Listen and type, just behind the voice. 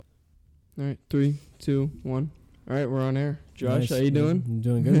All right, 3, 2, 1. All right, we're on air. Josh, Nice. how you doing? I'm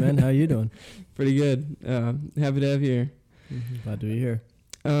doing good, man. How you doing? Pretty good. Happy to have you here. Glad to be here.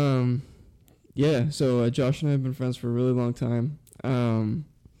 Yeah, so Josh and I have been friends for a really long time.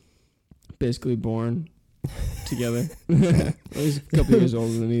 Basically born together. He's a couple years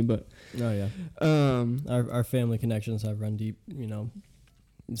older than me, but... Oh, yeah. Our family connections have run deep,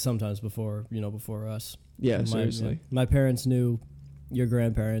 sometimes before us. Yeah, seriously. My parents knew your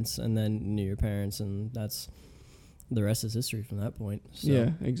grandparents and then knew your parents, and the rest is history from that point. So.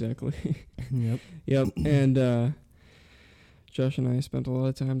 Yeah, exactly. Yep. And Josh and I spent a lot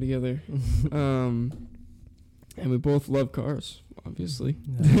of time together. And we both love cars, obviously.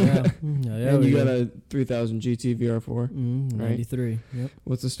 Yeah. And you got a 3000 GT VR4, right? 93. Yep.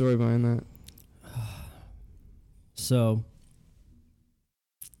 What's the story behind that? So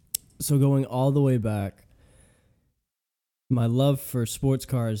going all the way back, my love for sports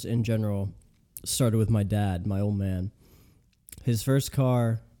cars in general started with my dad, my old man. His first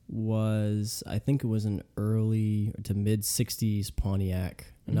car was, I think it was an early to mid 60s Pontiac,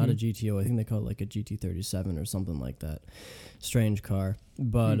 not a GTO. I think they call it like a GT37 or something like that. Strange car.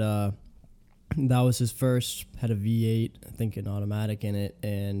 But that was his first, had a V8, I think an automatic in it.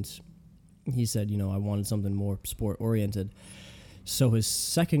 And he said, I wanted something more sport oriented. So his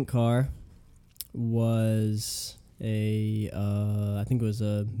second car was I think it was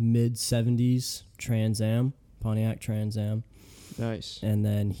a mid 70s Trans Am, Pontiac Trans Am. Nice. And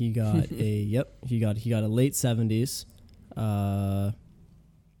then he got he got a late 70s. I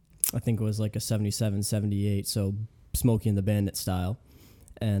think it was like a 77, 78, so Smokey and the Bandit style.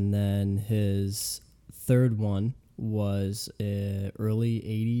 And then his third one was a early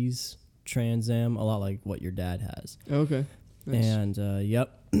 80s Trans Am, a lot like what your dad has. Okay. Nice. And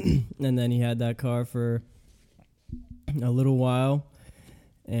and then he had that car for a little while,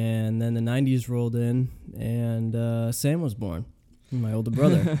 and then the 90s rolled in, and Sam was born, my older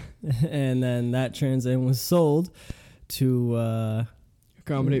brother. And then that Trans Am was sold to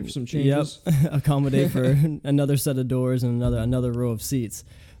accommodate for some changes. Yep, accommodate for another set of doors and another row of seats,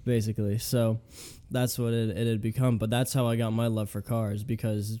 basically. So that's what it had become. But that's how I got my love for cars,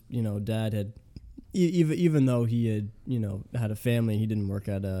 because Dad had, even though he had had a family, he didn't work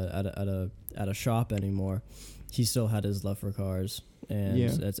at a shop anymore. He still had his love for cars, and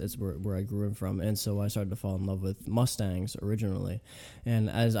it's where I grew him from. And so I started to fall in love with Mustangs originally, and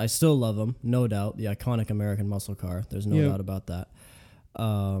as I still love them, no doubt, the iconic American muscle car. There's no doubt about that.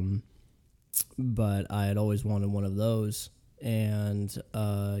 But I had always wanted one of those, and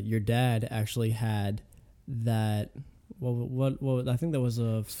your dad actually had that. What I think that was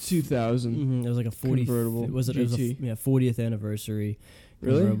a 2000. It was like a 40 convertible. Was it? GT. It was a 40th anniversary.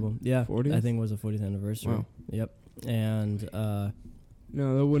 Really? Convertible. Yeah, 40th? I think it was a 40th anniversary. Wow. Yep. And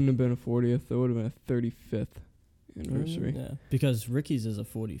No, that wouldn't have been a 40th. That would have been a 35th anniversary. Yeah, because Ricky's is a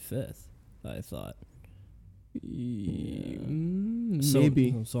 45th, I thought. Maybe.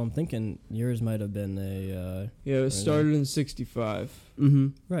 So I'm thinking yours might have been a... yeah, it started in 65.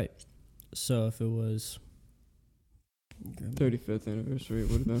 Right. So if it was... 35th anniversary, it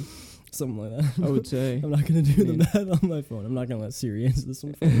would have been. Something like that. I would say. I'm not going to do the math on my phone. I'm not going to let Siri answer this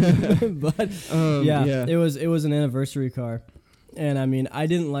one for me. But it was an anniversary car. And I mean, I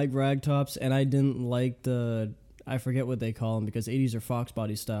didn't like ragtops, and I didn't like I forget what they call them, because 80s are Fox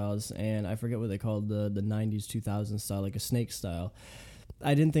body styles, and I forget what they called the 90s 2000s style, like a snake style.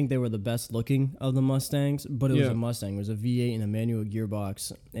 I didn't think they were the best looking of the Mustangs, but it was a Mustang. It was a V8 and a manual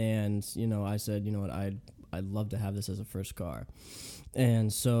gearbox. And, I said, you know what, I'd love to have this as a first car.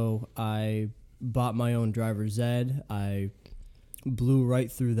 And so I bought my own driver's ed. I blew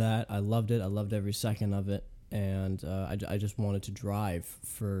right through that. I loved it. I loved every second of it. And I just wanted to drive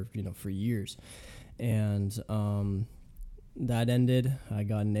for years. And that ended. I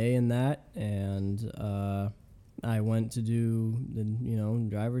got an A in that. And I went to do the,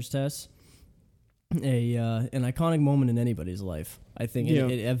 driver's test. An iconic moment in anybody's life, I think.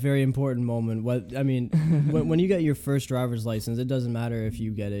 A very important moment. When you get your first driver's license, it doesn't matter if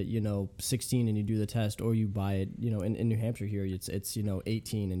you get it 16 and you do the test, or you buy it in New Hampshire here it's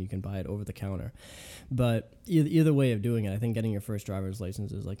 18 and you can buy it over the counter. But either way of doing it, I think getting your first driver's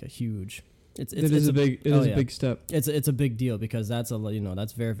license is like a huge... It is a big step. It's a big deal, because that's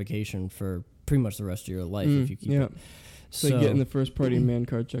that's verification for pretty much the rest of your life if you keep it. So getting the first party man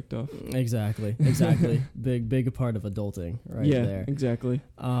card checked off. Exactly. big part of adulting there. Yeah, exactly.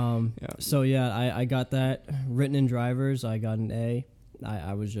 So I got that written in drivers. I got an A.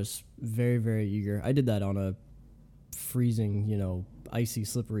 I was just very, very eager. I did that on a freezing, icy,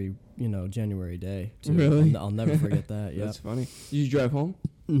 slippery, January day. Too. Really? I'll never forget that. Yeah. That's funny. Did you drive home?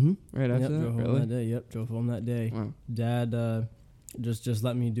 Mm-hmm. Right after that? Drove home Really? that day. Yep, drove home that day. Wow. Dad just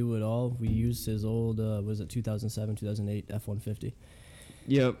let me do it all. We used his old 2007, 2008 F-150.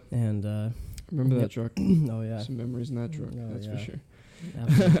 Yep. And remember that truck? Oh yeah. Some memories in that truck. Oh, that's yeah. for sure.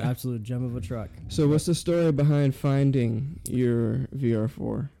 Absolute gem of a truck. So what's the story behind finding your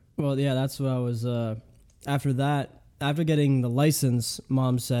VR4? Well, yeah, that's what I was. After getting the license,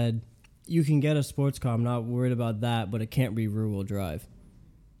 Mom said, "You can get a sports car. I'm not worried about that, but it can't be rear-wheel drive."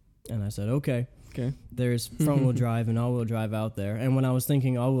 And I said, "Okay." Okay. There's front-wheel drive and all-wheel drive out there. And when I was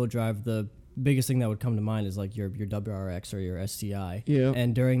thinking all-wheel drive, the biggest thing that would come to mind is like your WRX or your STI. Yeah.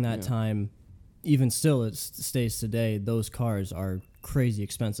 And during that time, even still, it stays today. Those cars are crazy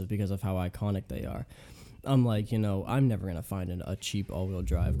expensive because of how iconic they are. I'm like, I'm never gonna find a cheap all-wheel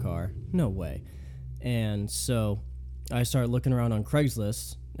drive car. No way. And so I started looking around on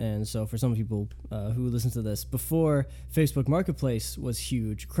Craigslist. And so for some people who listen to this, before Facebook Marketplace was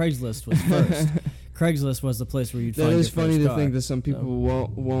huge, Craigslist was first. Craigslist was the place where you'd find your first car. That is funny to think that some people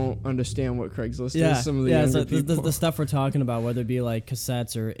won't understand what Craigslist is. Some of the younger people. The stuff we're talking about, whether it be like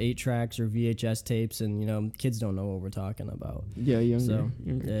cassettes or 8-tracks or VHS tapes, and kids don't know what we're talking about. Yeah, younger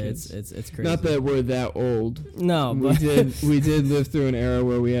kids. It's crazy. Not that we're that old. No, we did live through an era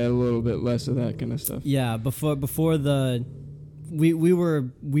where we had a little bit less of that kind of stuff. Yeah, before the. We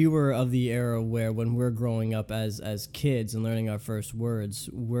were of the era where when we're growing up as kids and learning our first words,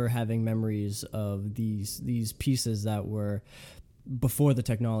 we're having memories of these pieces that were before the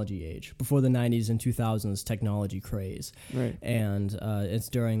technology age, before the 90s and 2000s technology craze. Right. And it's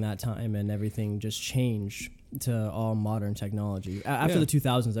during that time and everything just changed to all modern technology. After the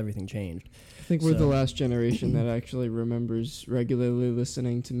 2000s, everything changed. I think we're the last generation that actually remembers regularly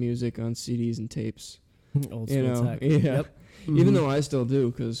listening to music on CDs and tapes. Old school tech. Yeah. Yep. Mm-hmm. Even though I still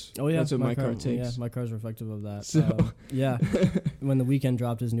do, because that's what my car takes. Yeah, my car's reflective of that. So. Yeah. When The Weeknd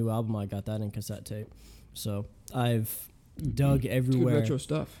dropped his new album, I got that in cassette tape. So I've dug everywhere. Good retro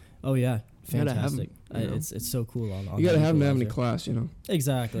stuff. Oh, yeah. Fantastic. Have 'em, it's so cool on you got to have them to have any class,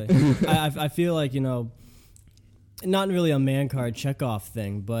 Exactly. I feel like, not really a man card checkoff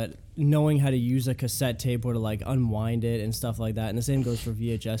thing, but knowing how to use a cassette tape or to like unwind it and stuff like that. And the same goes for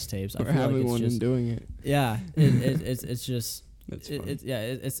VHS tapes. Or having one and doing it. Yeah, it's just. That's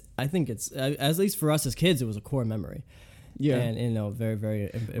fun. I think it's at least for us as kids, it was a core memory. Yeah, and very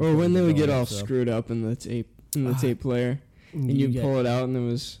very. Or when they would get all screwed up in the tape player, and you'd pull it out and there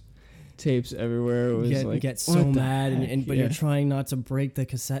was tapes everywhere. It was get so mad, but you're trying not to break the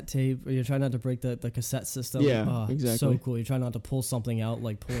cassette tape, or you're trying not to break the cassette system. Yeah, exactly. So cool. You're trying not to pull something out,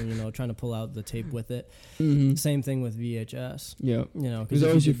 like trying to pull out the tape with it. Mm-hmm. Same thing with VHS. Yeah, it was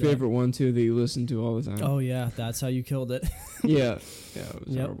always your favorite one too that you listened to all the time. Oh yeah, that's how you killed it. yeah, it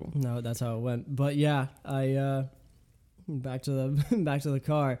was horrible. No, that's how it went. But yeah, I back to the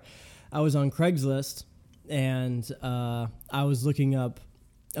car. I was on Craigslist and I was looking up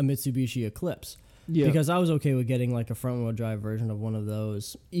a Mitsubishi Eclipse. Yeah. Because I was okay with getting like a front wheel drive version of one of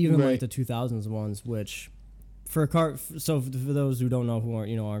those, even like the 2000s ones, which for a car. So for those who don't know, who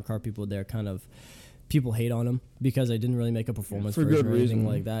aren't car people, they're kind of people hate on them because they didn't really make a performance for version good or anything reason.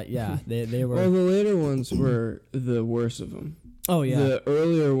 like that. Yeah, they were. Well, the later ones were the worst of them. Oh yeah. The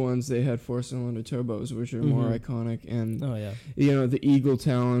earlier ones they had 4-cylinder turbos, which are more iconic, and the Eagle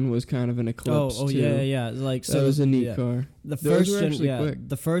Talon was kind of an Eclipse. Oh too. yeah. Like that was a neat car. The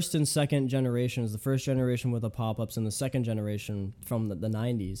first and second generations, the first generation with the pop-ups and the second generation from the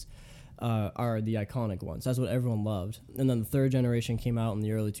 90s are the iconic ones. That's what everyone loved. And then the third generation came out in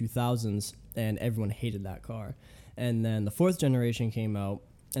the early 2000s, and everyone hated that car. And then the fourth generation came out,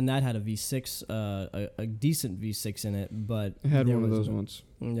 and that had a V6, a decent V6 in it, but I had one of those once.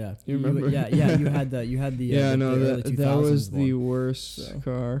 Yeah, you remember? You had the. Yeah, that was the worst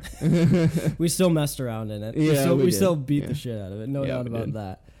car. We still messed around in it. Yeah, we still beat the shit out of it. No doubt about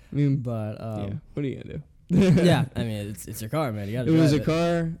that. I mean, but what are you gonna do? Yeah, I mean, it's your car, man. You gotta. It was a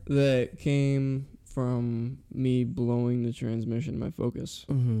car that came from me blowing the transmission in my Focus.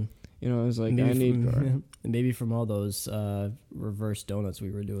 Mm-hmm. I was like, I need a car. And maybe from all those reverse donuts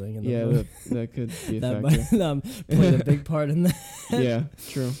we were doing. That could be a factor. Played a big part in that. Yeah,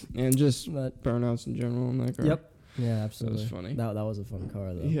 true. And just burnouts in general in that car. Yep. Yeah, absolutely. That was funny. That was a fun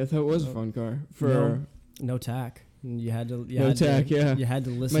car, though. Yeah, that was a fun car. For no tack. You had to. You had to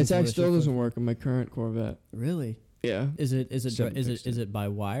listen. My tack still doesn't work on my current Corvette. Really? Yeah. Is it by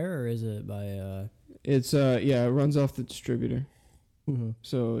wire or is it by? It's it runs off the distributor. Mm-hmm.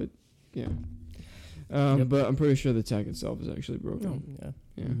 So it. Yeah. But I'm pretty sure the tag itself is actually broken. Oh, yeah.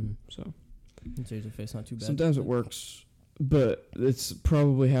 Yeah. Mm-hmm. So. Face not too bad. Sometimes it works but it's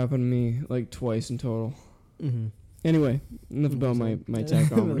probably happened to me like twice in total. Mm-hmm. Anyway, enough about my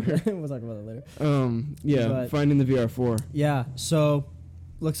tachometer. We'll talk about it later. Yeah, finding the VR4. Yeah, so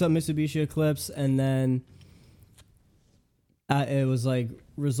looks up Mitsubishi Eclipse, and then it was like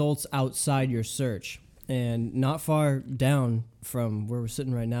results outside your search. And not far down from where we're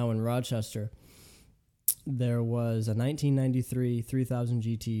sitting right now in Rochester, there was a 1993 3000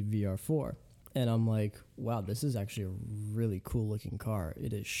 GT VR4. And I'm like, wow, this is actually a really cool looking car.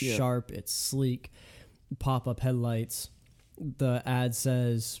 It is sharp, it's sleek, pop-up headlights. The ad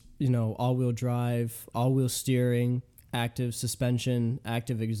says, all-wheel drive, all-wheel steering, active suspension,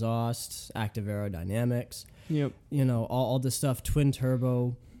 active exhaust, active aerodynamics. Yep. All this stuff, twin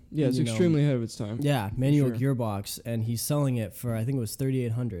turbo. Yeah, it's extremely ahead of its time. Yeah, manual gearbox, and he's selling it for, I think it was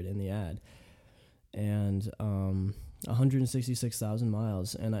 $3,800 in the ad, and 166,000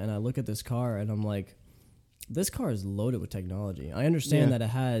 miles. And I look at this car, and I'm like, this car is loaded with technology. I understand that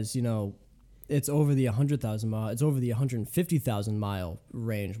it has, it's over the 100,000 mile, it's over the 150,000 mile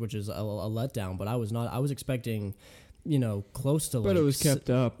range, which is a letdown. But I was expecting, close to. But it was kept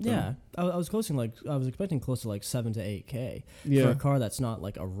up. Though. Yeah, I was expecting close to like 7 to 8K for a car that's not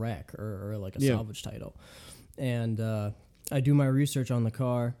like a wreck or like a salvage title. And I do my research on the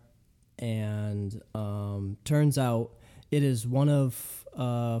car, and turns out it is one of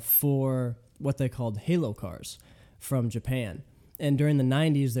 4 what they called halo cars from Japan. And during the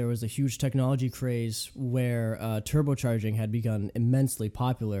 90s, there was a huge technology craze where turbocharging had become immensely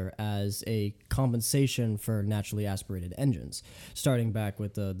popular as a compensation for naturally aspirated engines, starting back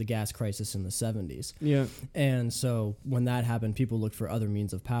with the gas crisis in the 70s. Yeah. And so when that happened, people looked for other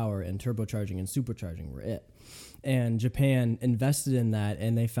means of power, and turbocharging and supercharging were it. And Japan invested in that,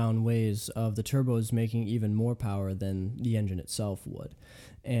 and they found ways of the turbos making even more power than the engine itself would.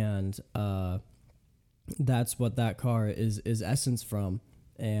 And that's what that car is essence from.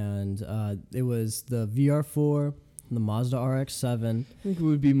 And it was the VR4, the Mazda RX-7. I think it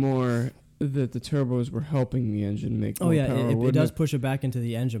would be more that the turbos were helping the engine make more power. It does push it back into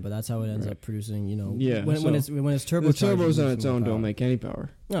the engine, but that's how it ends up producing, when it's turbocharged. The turbos on its own don't make any power.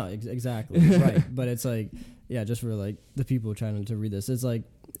 No, exactly. Right. But it's like, just for like the people trying to read this, it's like,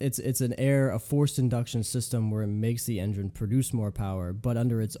 it's a forced induction system where it makes the engine produce more power, but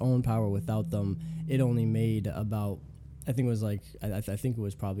under its own power without them, it only made about, I think it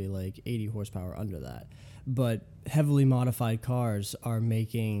was probably like 80 horsepower under that. But heavily modified cars are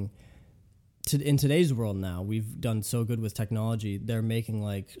making, in today's world now, we've done so good with technology, they're making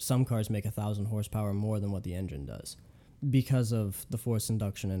like, some cars make 1,000 horsepower more than what the engine does because of the forced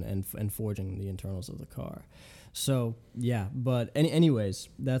induction and forging the internals of the car. So but anyways,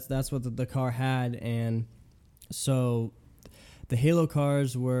 that's what the car had. And so the Halo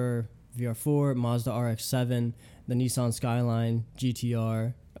cars were VR4, Mazda RX-7, the Nissan Skyline,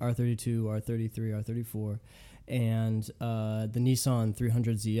 GTR, R32, R33, R34, and the Nissan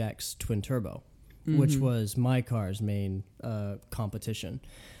 300ZX twin turbo, which was my car's main competition.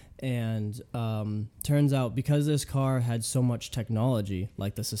 And turns out, because this car had so much technology,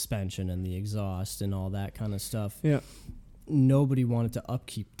 like the suspension and the exhaust and all that kind of stuff, nobody wanted to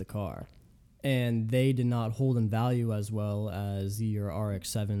upkeep the car. And they did not hold in value as well as your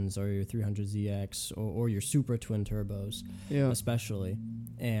RX-7s or your 300ZX or your Supra twin turbos, especially.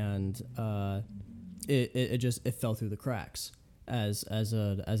 And it fell through the cracks as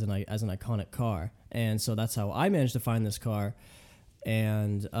an iconic car. And so that's how I managed to find this car.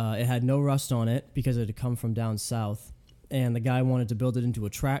 And it had no rust on it because it had come from down south. And the guy wanted to build it into a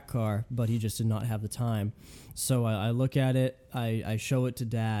track car, but he just did not have the time. So I look at it, I show it to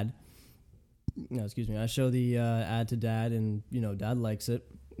Dad. I show the ad to Dad, and Dad likes it.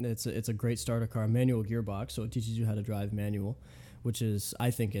 It's a great starter car, manual gearbox, so it teaches you how to drive manual, which I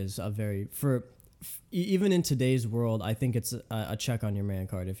think is a very even in today's world, I think it's a check on your man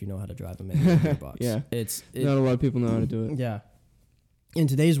card if you know how to drive a manual gearbox. Not a lot of people know how to do it. Yeah. In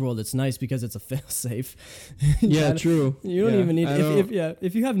today's world, it's nice because it's a fail-safe. True. You don't even need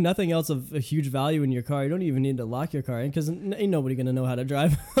if you have nothing else of a huge value in your car, you don't even need to lock your car in because ain't nobody gonna know how to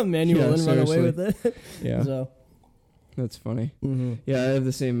drive a manual and run away with it. Yeah. So that's funny. Mm-hmm. Yeah, I have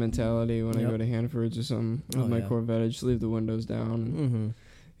the same mentality when I go to Hanford's or something with my Corvette. I just leave the windows down.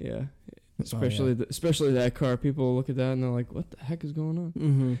 Yeah. Especially that car, people look at that and they're like, "What the heck is going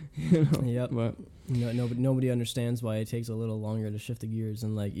on?" Yep. But nobody understands why it takes a little longer to shift the gears,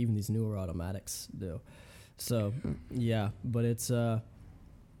 and like even these newer automatics do. So but it's it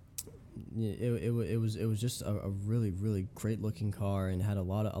was just a really, really great looking car, and had a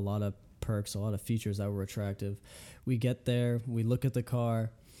lot of perks, a lot of features that were attractive. We get there, we look at the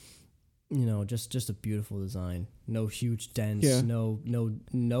car, just a beautiful design. No huge dents. Yeah.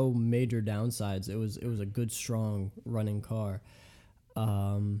 No major downsides. It was a good, strong running car.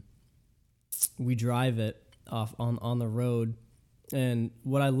 We drive it off on the road, and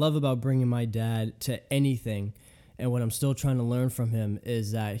what I love about bringing my dad to anything, and what I'm still trying to learn from him,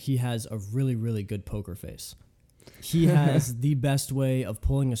 is that he has a really, really good poker face. He has the best way of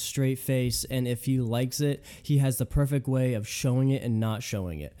pulling a straight face, and if he likes it, he has the perfect way of showing it and not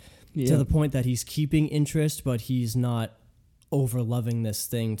showing it. Yep. To the point that he's keeping interest, but he's not over loving this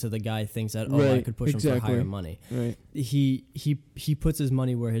thing to the guy thinks that, I could push him for higher money. Right. He puts his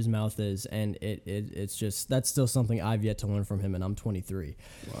money where his mouth is, and it's just, that's still something I've yet to learn from him, and I'm 23.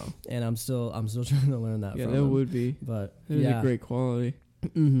 Wow. And I'm still trying to learn that from him. Yeah, that would be. But it is a great quality.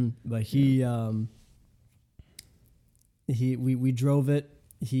 Mm-hmm. But we drove it.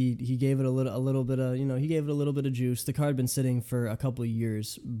 He gave it a little bit of, he gave it a little bit of juice. The car had been sitting for a couple of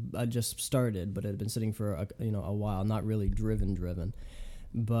years. I just started, but it had been sitting for a while, not really driven.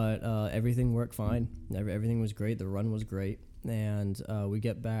 But everything worked fine. Everything was great. The run was great, and we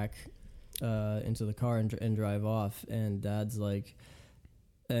get back into the car and drive off. And Dad's like,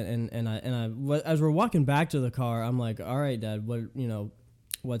 and I as we're walking back to the car, I'm like, all right, Dad,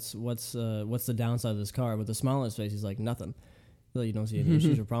 what's the downside of this car? With a smile on his face, he's like, nothing. Well, you don't see any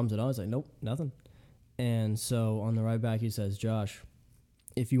issues or problems at all. I was like, nope, nothing. And so on the ride back, he says, Josh,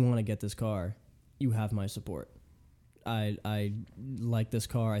 if you want to get this car, you have my support. I like this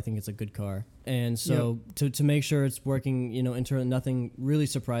car. I think it's a good car. And so to make sure it's working, nothing really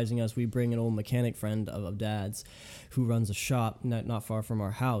surprising us, we bring an old mechanic friend of Dad's who runs a shop not far from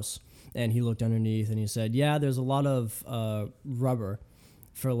our house. And he looked underneath and he said, yeah, there's a lot of rubber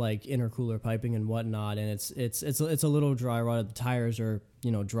for like intercooler piping and whatnot, and it's a little dry rotted. The tires are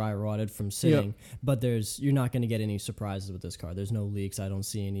dry rotted from sitting, but you're not going to get any surprises with this car. There's no leaks. I don't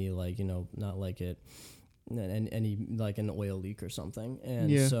see any not like it, any like an oil leak or something.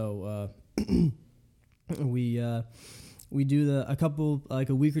 And so we do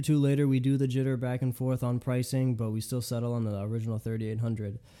a week or two later, we do the jitter back and forth on pricing, but we still settle on the original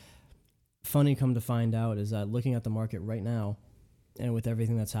 3,800. Funny come to find out is that looking at the market right now, and with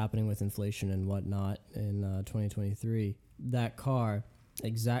everything that's happening with inflation and whatnot in 2023, that car,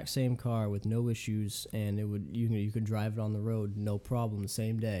 exact same car with no issues, and you could drive it on the road no problem the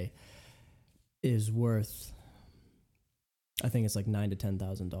same day, is worth, I think it's like $9,000 to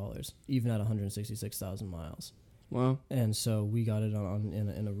 $10,000, even at 166,000 miles. Wow! And so we got it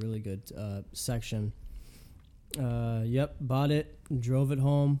in a really good section. Bought it, drove it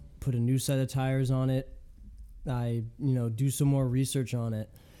home, put a new set of tires on it. I do some more research on it,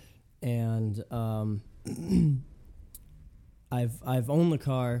 and I've owned the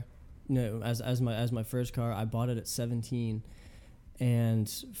car, as my first car. I bought it at 17, and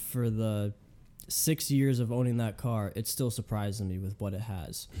for the 6 years of owning that car, it still surprises me with what it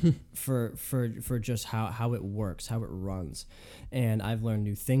has for just how it works, how it runs, and I've learned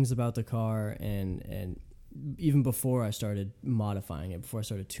new things about the car, and even before I started modifying it, before I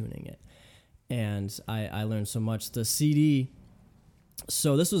started tuning it. And I learned so much. The CD,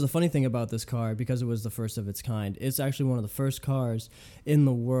 so this was a funny thing about this car, because it was the first of its kind. It's actually one of the first cars in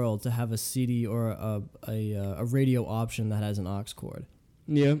the world to have a CD or a radio option that has an aux cord.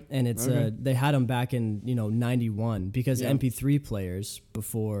 Yeah. And it's they had them back in 91, because MP3 players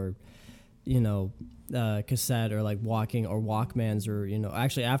before cassette or like Walkmans, or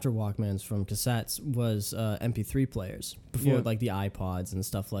actually after Walkmans from cassettes was MP3 players before like the iPods and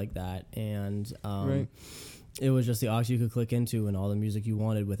stuff like that, and it was just the aux you could click into and all the music you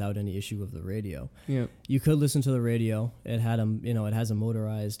wanted without any issue with the radio. Yeah, you could listen to the radio. It had it has a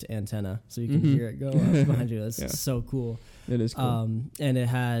motorized antenna, so you can hear it go behind you. That's so cool. It is cool. And it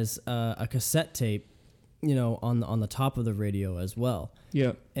has a cassette tape, on the top of the radio as well.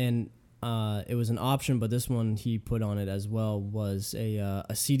 Yeah, and it was an option, but this one he put on it as well was a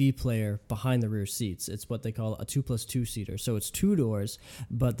CD player behind the rear seats. It's what they call a 2+2 seater. So it's 2 doors,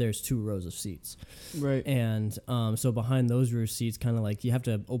 but there's 2 rows of seats. Right. And so behind those rear seats, kind of like you have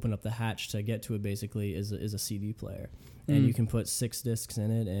to open up the hatch to get to it. Basically, is a CD player, and you can put 6 discs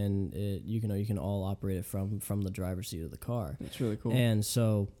in it, and you can all operate it from the driver's seat of the car. That's really cool. And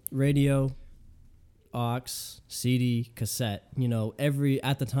so radio, aux, CD, cassette, every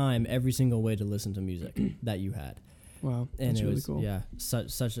single way to listen to music that you had. Wow, and that's it really was cool. Yeah,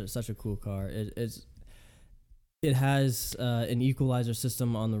 such a cool car. It has an equalizer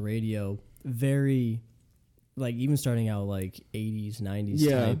system on the radio, very like even starting out like 80s, 90s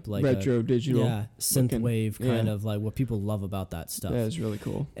type, like retro digital, synthwave kind of like what people love about that stuff. That is really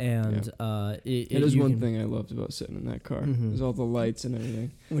cool. And it is one thing I loved about sitting in that car. Is all the lights and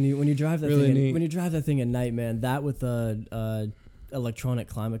everything. When you drive that thing, when you drive that thing at night, man, that with the electronic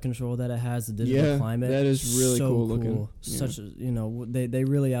climate control that it has, the digital climate, that is really so cool looking. Such a, they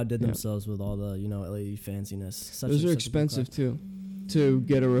really outdid themselves with all the LED fanciness. Those are expensive too, to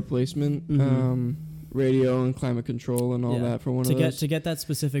get a replacement radio and climate control and all that for one of those. To get that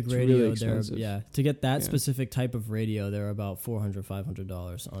specific radio, to get that specific type of radio, they're about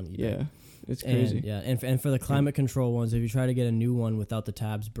 $400-$500 on eBay. Yeah, it's crazy. And for the climate control ones, if you try to get a new one without the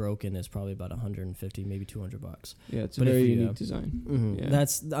tabs broken, it's probably about $150, maybe $200. Yeah, it's a very unique design.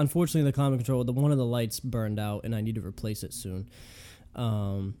 That's unfortunately the climate control. One of the lights burned out, and I need to replace it soon.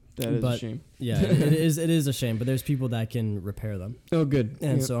 That is a shame. Yeah, it is a shame. But there's people that can repair them. Oh, good.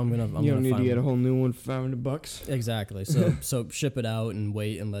 And so I'm you don't need to get a whole new one for $500. Exactly. So ship it out and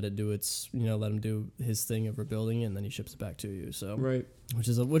wait and let it do its. Let him do his thing of rebuilding it, and then he ships it back to you. So right. Which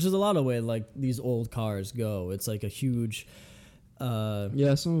is a lot of way like these old cars go. It's like a huge. Some of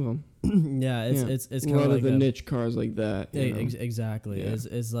them. It's kind a lot of like the niche cars like that. Exactly. Yeah.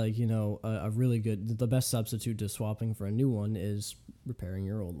 It's like a really good. The best substitute to swapping for a new one is repairing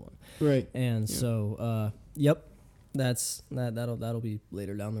your old one. Right. And so that'll be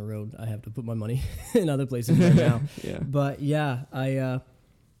later down the road. I have to put my money in other places right now. Yeah. But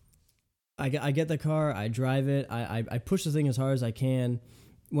I get the car. I drive it. I push the thing as hard as I can.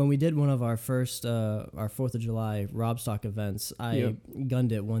 When we did one of our first, our 4th of July Rob Stock events, I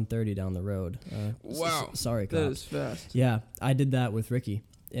gunned it 130 down the road. Wow. Sorry, cops. That is fast. Yeah, I did that with Ricky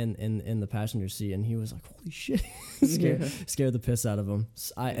in the passenger seat, and he was like, holy shit. Scared the piss out of him.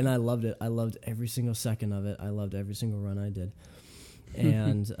 I loved it. I loved every single second of it. I loved every single run I did.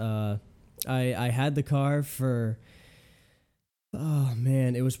 And I had the car for,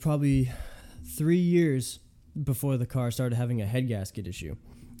 it was probably 3 years before the car started having a head gasket issue.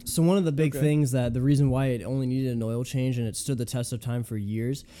 So one of the big things that the reason why it only needed an oil change and it stood the test of time for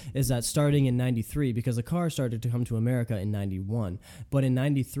years is that starting in 93, because the car started to come to America in 91, but in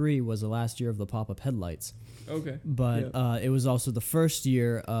 93 was the last year of the pop-up headlights. Okay. But it was also the first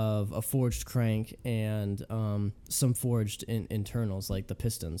year of a forged crank and some forged internals like the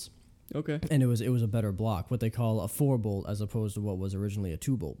pistons. Okay. And it was a better block, what they call a 4-bolt as opposed to what was originally a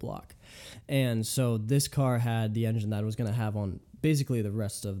 2-bolt block. And so this car had the engine that it was going to have on basically the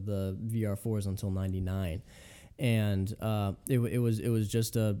rest of the VR4s until 99. And it was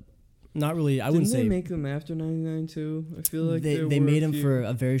just a not really. I wouldn't say they make them after 99 too. I feel like they made them for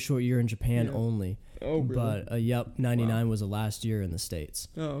a very short year in Japan only. Oh, really? But 99 was the last year in the States.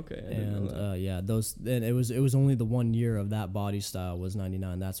 Oh, okay. I and didn't know that. those and it was only the 1 year of that body style was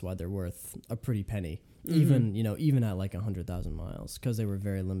 99. That's why they're worth a pretty penny. Mm-hmm. Even at like 100,000 miles, because they were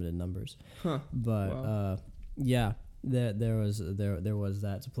very limited numbers. Huh. But there was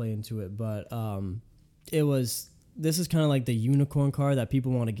that to play into it. But this is kind of like the unicorn car that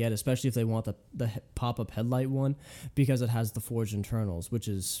people want to get, especially if they want the pop-up headlight one, because it has the forged internals, which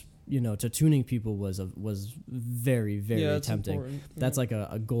is, to tuning people was very, very tempting. Yeah. That's like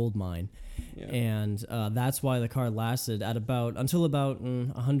a gold mine. Yeah. And that's why the car lasted until about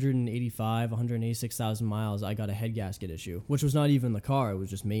 186,000 miles. I got a head gasket issue, which was not even the car. It was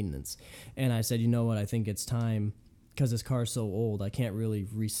just maintenance. And I said, you know what? I think it's time, because this car is so old, I can't really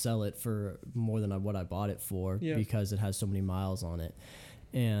resell it for more than what I bought it for, because it has so many miles on it.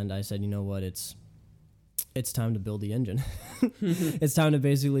 And I said, you know what? It's time to build the engine. It's time to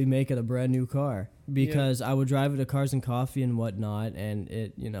basically make it a brand new car, because I would drive it to Cars and Coffee and whatnot, and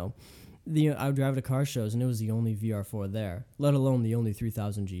I would drive it to car shows, and it was the only VR4 there, let alone the only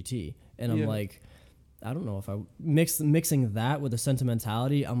 3000 GT. And I'm like, I don't know if I mixing that with the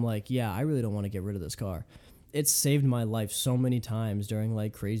sentimentality. I'm like, I really don't want to get rid of this car. It's saved my life so many times during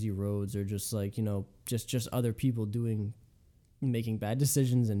like crazy roads, or just like, just other people making bad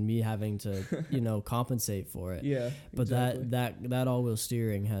decisions and me having to, compensate for it. Yeah. But exactly. that all-wheel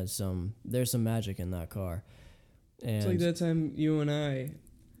steering there's some magic in that car. And it's like that time you and I,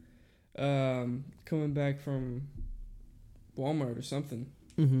 coming back from Walmart or something.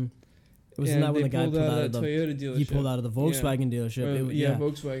 Mm-hmm. Wasn't that when the guy pulled out of the Toyota dealership? He pulled out of the Volkswagen dealership.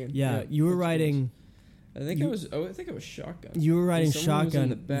 Volkswagen. Yeah, you were riding. I think it was shotgun. You were riding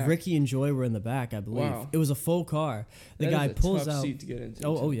shotgun. Ricky and Joy were in the back, I believe. Wow. It was a full car. The guy pulls out. Seat to get into.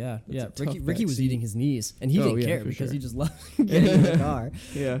 Oh yeah. Ricky was eating his knees, and he didn't care because he just loved getting in the car.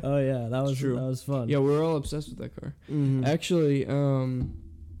 Yeah. Oh yeah, that was true. That was fun. Yeah, we were all obsessed with that car. Mm-hmm. Actually,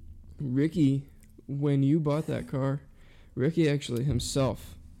 Ricky, when you bought that car, Ricky actually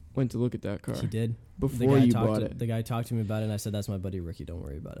himself went to look at that car. He did. Before you bought it. The guy talked to me about it, and I said, "That's my buddy Ricky. Don't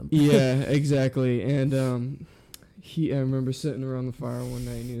worry about him." Yeah, exactly. And I remember sitting around the fire one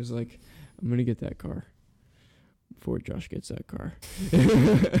night, and he was like, "I'm gonna get that car before Josh gets that car."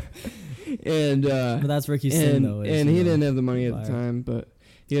 And but that's Ricky's thing, though. And he didn't have the money at the time, but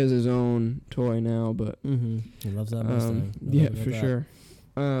he has his own toy now. But he loves that Mustang. Yeah, for sure.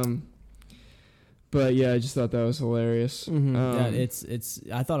 But yeah, I just thought that was hilarious. Yeah, it's.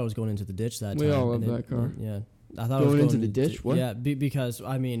 I thought I was going into the ditch that time. We all love that car. Yeah, I thought going, I was into the ditch. What? Yeah, because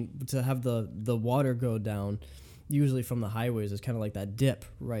I mean, to have the water go down, usually from the highways, it's kind of like that dip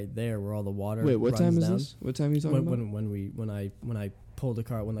right there where all the water. Wait, what runs time down. is this? What time are you talking about? When I pulled the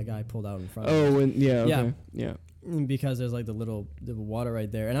car, when the guy pulled out in front. Oh, okay, yeah. Because there's like the water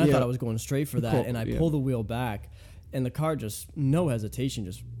right there, and I thought I was going straight for that, and I pull the wheel back. And the car just, no hesitation,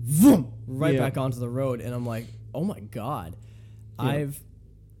 just vroom, right back onto the road. And I'm like, oh my God. Yeah.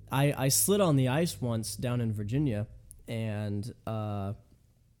 I slid on the ice once down in Virginia, and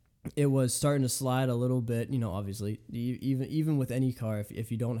it was starting to slide a little bit. You know, obviously, even with any car,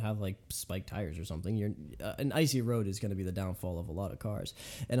 if you don't have like spiked tires or something, an icy road is going to be the downfall of a lot of cars.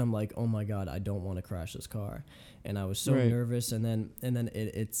 And I'm like, oh my God, I don't want to crash this car. And I was so nervous. And then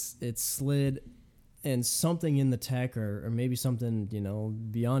it slid. And something in the tech, or maybe something, you know,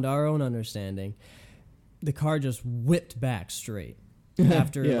 beyond our own understanding, the car just whipped back straight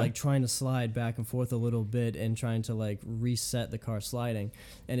after like trying to slide back and forth a little bit and trying to like reset the car sliding,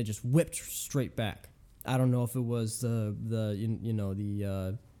 and it just whipped straight back. I don't know if it was the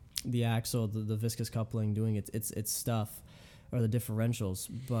axle, the viscous coupling doing its stuff, or the differentials,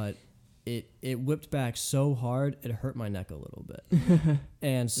 but it whipped back so hard it hurt my neck a little bit.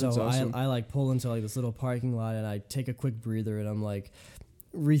 And so awesome. I like pull into like this little parking lot, and I take a quick breather, and I'm like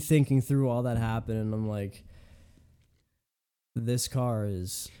rethinking through all that happened, and I'm like, this car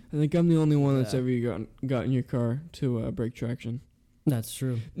is... I think I'm the only one that's ever gotten your car to brake traction. That's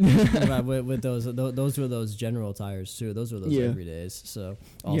true. with those were those general tires too. Those were those everydays. So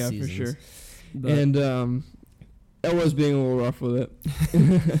all seasons. For sure. But and I was being a little rough with it.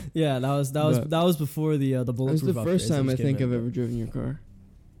 Yeah, that was before the bulletproof. That was the first time I think I've ever driven your car.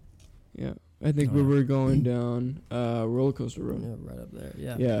 Yeah, I think we were going down Roller Coaster Road. Yeah, right up there.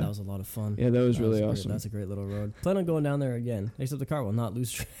 Yeah, that was a lot of fun. Yeah, that was really awesome. That's a great little road. Plan on going down there again. Except the car will not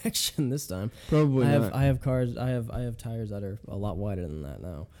lose traction this time. Probably not. I have tires that are a lot wider than that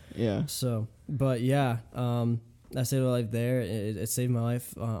now. Yeah. So, but yeah, I saved my life there. It saved my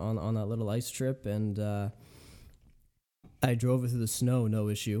life on that little ice trip, and I drove it through the snow, no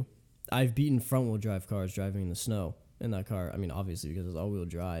issue. I've beaten front-wheel drive cars driving in the snow in that car. I mean, obviously because it's all-wheel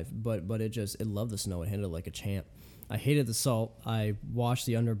drive, but it loved the snow. It handled it like a champ. I hated the salt. I washed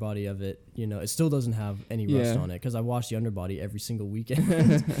the underbody of it. You know, it still doesn't have any rust on it because I wash the underbody every single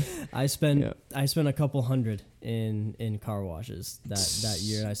weekend. I spent a couple $100 in car washes that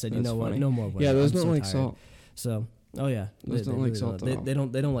year. And I said, you know what, no more. Yeah, those don't like salt. So. Oh yeah, those don't like salt. They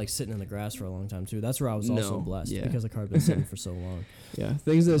don't like sitting in the grass for a long time too. That's where I was also blessed because the car's been sitting for so long. Yeah,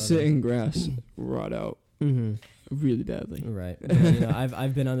 things that sit in grass rot out really badly. Right. But, you know,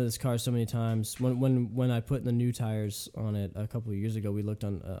 I've been under this car so many times. When I put the new tires on it a couple of years ago, we looked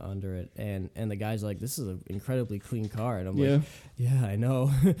under it, and the guy's like, "This is an incredibly clean car," and I'm like, "Yeah, I know."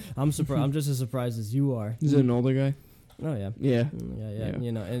 I'm surprised. I'm just as surprised as you are. Is it an older guy? Oh yeah. Yeah.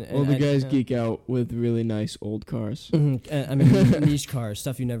 You know, and older guys geek out with really nice old cars. I mean, niche cars,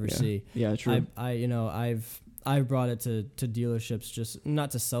 stuff you never see. Yeah, true. I've brought it to dealerships just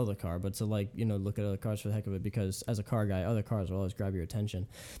not to sell the car, but to look at other cars for the heck of it, because as a car guy, other cars will always grab your attention,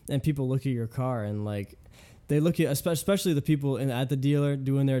 and people look at your car and they look at, especially the people at the dealer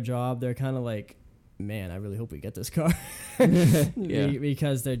doing their job, they're kind of like, man, I really hope we get this car.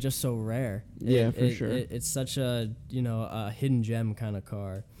 Because they're just so rare. For sure. It's such a hidden gem kind of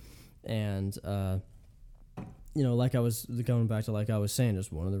car, and like I was going back to I was saying,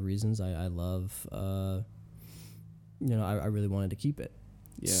 just one of the reasons I love. I really wanted to keep it.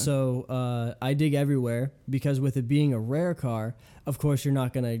 Yeah. So I dig everywhere, because with it being a rare car, of course you're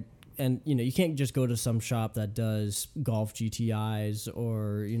not gonna. And, you can't just go to some shop that does Golf GTIs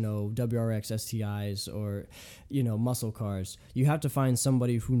or, WRX STIs or, muscle cars. You have to find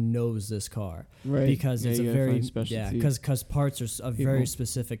somebody who knows this car. Right. Because it's a very, because parts are very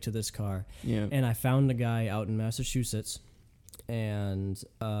specific to this car. Yeah. And I found a guy out in Massachusetts, and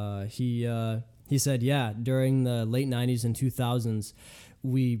he said, during the late 90s and 2000s,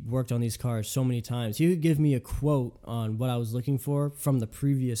 we worked on these cars so many times. He would give me a quote on what I was looking for from the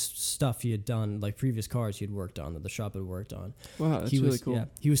previous stuff he had done, like previous cars he had worked on, that the shop had worked on. Wow, that's really cool. Yeah,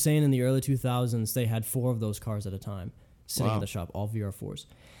 he was saying in the early 2000s, they had 4 of those cars at a time sitting in the shop, all VR4s.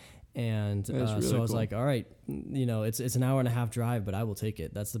 And really so I was cool. like, all right, it's an hour and a half drive, but I will take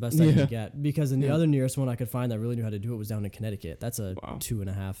it. That's the best I can get. Because the other nearest one I could find that really knew how to do it was down in Connecticut. That's a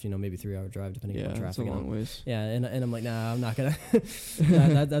 2.5, maybe 3 hour drive depending on traffic. Yeah, that's a long ways. Yeah, and I'm like, nah, I'm not gonna.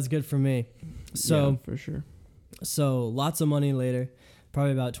 That's good for me. So for sure. So lots of money later,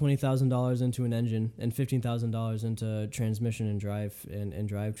 probably about $20,000 into an engine and $15,000 into transmission and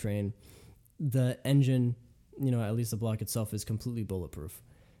drivetrain. The engine, at least the block itself, is completely bulletproof.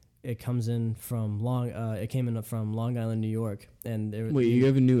 It comes in from It came in from Long Island, New York, and you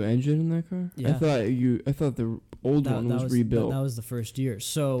have a new engine in that car? Yeah. I thought the old one was rebuilt. That was the first year.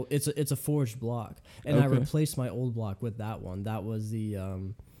 So it's a forged block, and I replaced my old block with that one. That was the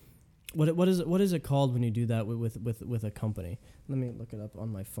what is it called when you do that with a company? Let me look it up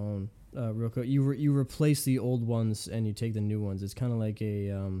on my phone real quick. You replace the old ones and you take the new ones. It's kind of like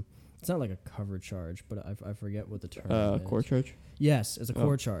it's not like a cover charge, but I forget what the term is. Core charge? Yes, it's a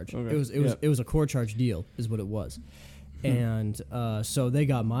core charge. Okay. It was a core charge deal, is what it was. And so they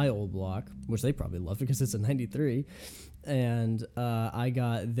got my old block, which they probably loved because it's a 93, and I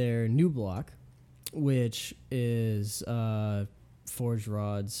got their new block, which is forged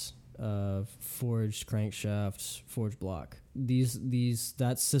rods, forged crankshafts, forged block.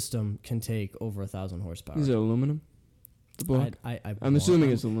 That system can take over 1,000 horsepower. Is it aluminum? The block? I'm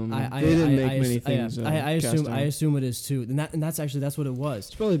assuming it's aluminum. They didn't make many things. I assume it is too, and that's what it was.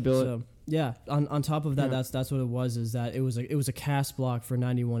 It's probably billet. So, yeah. On top of that, that's what it was. Is that it was a cast block for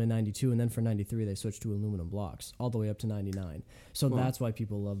 91 and 92, and then for 93 they switched to aluminum blocks all the way up to 99. So that's why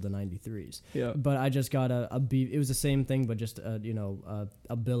people love the 93s. Yeah. But I just got a beef. It was the same thing, but just a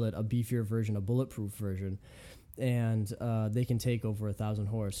billet, a beefier version, a bulletproof version. And they can take over 1,000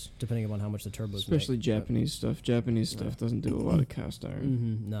 horse, depending upon how much the turbos Especially make. Japanese stuff. Japanese stuff doesn't do a lot of cast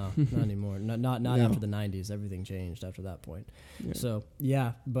iron. Mm-hmm. No, not anymore. Not after the 90s. Everything changed after that point. Yeah. So,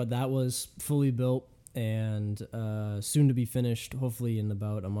 but that was fully built and soon to be finished, hopefully in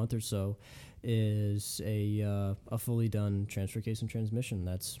about a month or so, is a fully done transfer case and transmission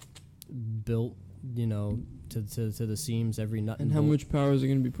that's built, to the seams, every nut and how much power is it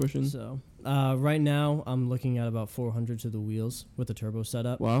going to be pushing? So right now I'm looking at about 400 to the wheels with the turbo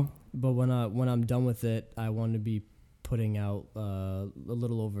setup. Wow. But when I'm done with it, I want to be putting out a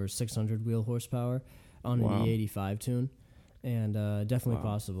little over 600 wheel horsepower on an E85 tune, and definitely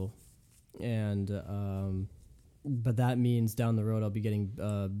possible. And but that means down the road I'll be getting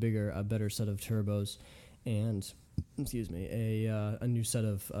a better set of turbos, and a new set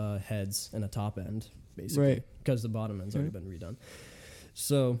of heads and a top end, basically, because the bottom end's already been redone.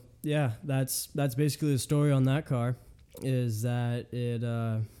 So that's basically the story on that car. Is that it?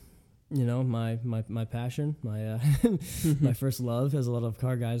 My passion, my my first love, as a lot of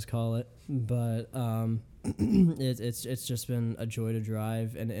car guys call it. But it's just been a joy to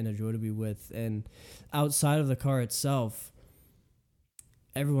drive and a joy to be with. And outside of the car itself,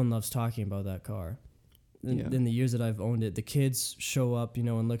 everyone loves talking about that car. In the years that I've owned it, the kids show up,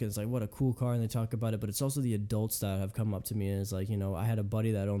 and look at it, it's like, what a cool car, and they talk about it. But it's also the adults that have come up to me and it's like, I had a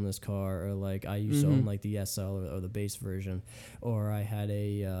buddy that owned this car, or like I used to own like the SL or the base version, or I had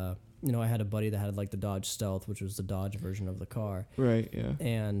a buddy that had like the Dodge Stealth, which was the Dodge version of the car. Right. Yeah.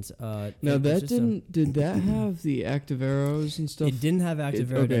 And now did that have the active arrows and stuff? It didn't have active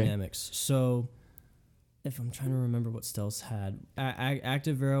aerodynamics. So if I'm trying to remember what Stealths had,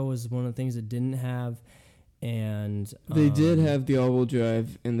 active aero was one of the things it didn't have. And they did have the all-wheel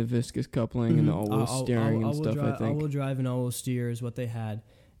drive and the viscous coupling and the all-wheel steering and stuff. I think all-wheel drive and all-wheel steer is what they had,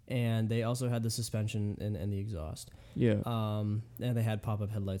 and they also had the suspension and the exhaust. Yeah. And they had pop-up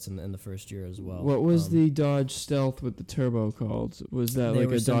headlights in the first year as well. What was the Dodge Stealth with the turbo called? Was that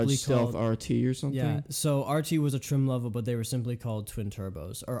like a Dodge Stealth RT or something? Yeah. So RT was a trim level, but they were simply called twin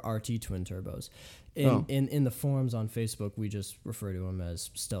turbos or RT twin turbos. In the forums on Facebook, we just refer to them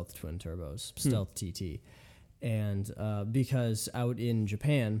as Stealth twin turbos, Stealth TT. And because out in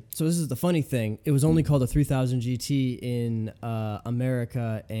Japan, so this is the funny thing, it was only called a 3000 GT in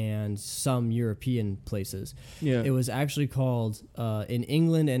America and some European places. Yeah. It was actually called, in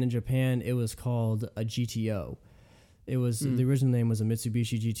England and in Japan, it was called a GTO. It was the original name was a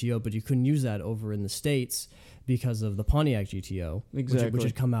Mitsubishi GTO, but you couldn't use that over in the States because of the Pontiac GTO, which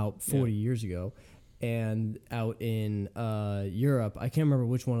had come out 40 years ago. And out in Europe, I can't remember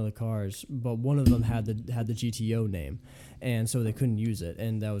which one of the cars, but one of them had the GTO name, and so they couldn't use it,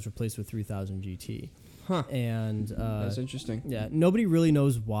 and that was replaced with 3000 GT. Huh. And that's interesting. Yeah, nobody really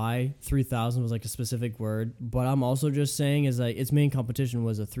knows why 3000 was like a specific word, but I'm also just saying is like its main competition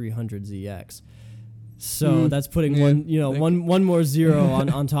was a 300 ZX. So that's putting one more zero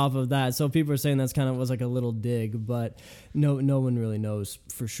on top of that. So people are saying that's kind of was like a little dig, but no one really knows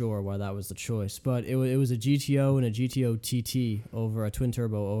for sure why that was the choice. But it was a GTO and a GTO TT over a twin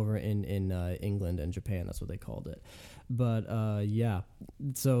turbo over in England and Japan. That's what they called it. But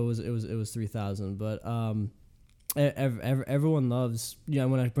so it was 3,000. But everyone loves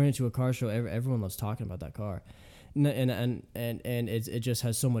when I bring it to a car show, everyone loves talking about that car. And it just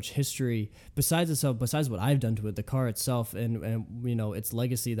has so much history besides what I've done to it. The car itself and its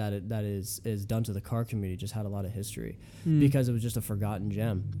legacy that is done to the car community just had a lot of history because it was just a forgotten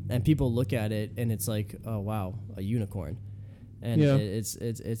gem, and people look at it and it's like, oh wow, a unicorn, and it's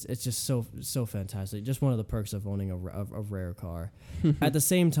just so fantastic. Just one of the perks of owning a rare car. At the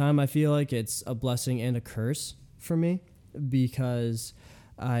same time, I feel like it's a blessing and a curse for me because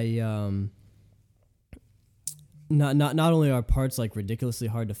Not only are parts like ridiculously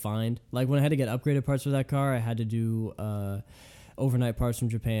hard to find, like when I had to get upgraded parts for that car, I had to do overnight parts from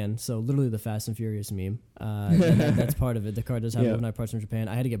Japan. So literally the Fast and Furious meme. That's part of it. The car does have overnight parts from Japan.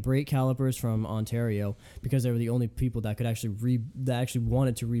 I had to get brake calipers from Ontario because they were the only people that could actually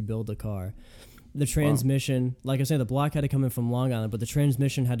wanted to rebuild the car. The transmission, like I said, the block had to come in from Long Island, but the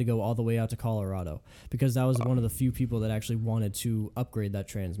transmission had to go all the way out to Colorado because that was one of the few people that actually wanted to upgrade that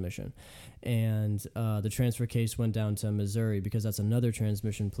transmission. And the transfer case went down to Missouri because that's another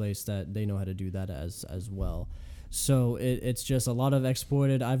transmission place that they know how to do that as well. So it's just a lot of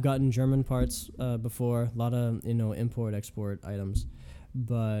exported. I've gotten German parts before, a lot of import-export items.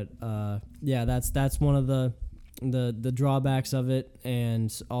 But that's one of the drawbacks of it,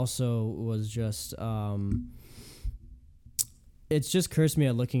 and also was just it's just cursed me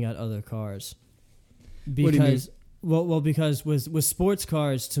at looking at other cars because what do you mean? Well, because with sports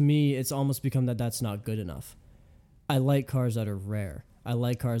cars, to me, it's almost become that's not good enough. I like cars that are rare. I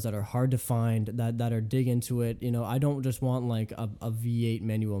like cars that are hard to find, that are dig into it. I don't just want like a V8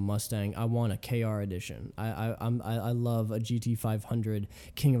 manual Mustang. I want a KR edition. I love a GT500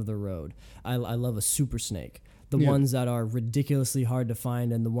 King of the Road. I love a Super Snake. The ones that are ridiculously hard to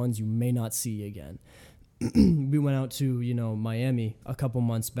find and the ones you may not see again. We went out to, Miami a couple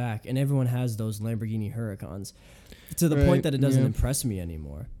months back, and everyone has those Lamborghini Huracans to the point that it doesn't impress me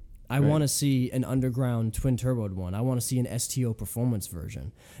anymore. I want to see an underground twin-turboed one. I want to see an STO performance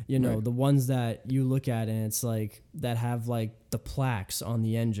version. The ones that you look at and it's like that have like the plaques on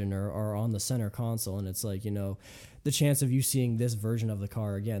the engine or on the center console, and it's like, the chance of you seeing this version of the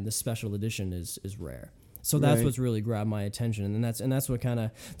car again, this special edition is rare. So that's what's really grabbed my attention, and that's what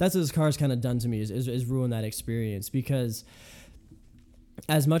this car's kind of done to me is ruin that experience, because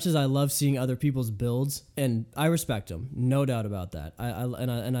as much as I love seeing other people's builds, and I respect them, no doubt about that. I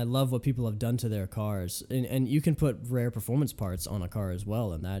love what people have done to their cars, and you can put rare performance parts on a car as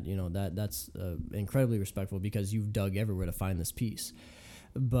well, and that's incredibly respectful because you've dug everywhere to find this piece.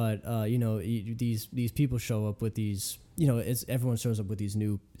 But these people show up with these, everyone shows up with these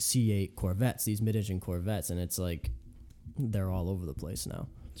new C8 Corvettes, these mid-engine Corvettes, and it's like they're all over the place now.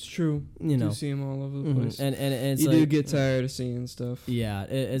 It's true. You do see them all over the place, and it's you do get tired of seeing stuff. Yeah,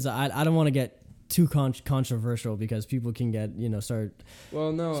 I don't want to get too controversial because people can get start.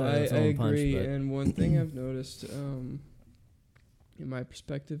 Well, no, I agree. And one thing I've noticed, in my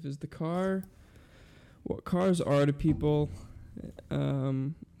perspective, is what cars are to people.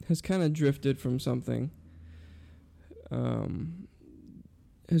 Has kind of drifted from something.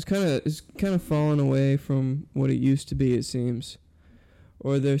 Has kind of fallen away from what it used to be. It seems,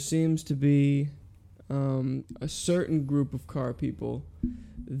 or there seems to be a certain group of car people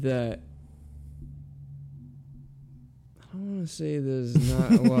that. I don't want to say there's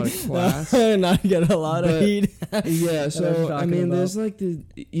not a lot of class. Not get a lot of heat. Yeah, so I mean, there's like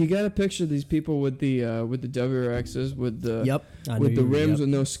you got to picture these people with the WRXs with the rims with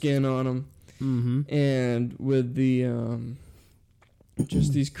no skin on them, and with the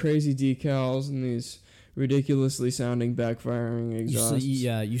just these crazy decals and these ridiculously sounding backfiring exhausts.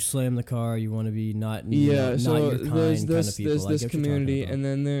 You slam the car. You want to be not so not your kind there's this kind of people. There's this community, and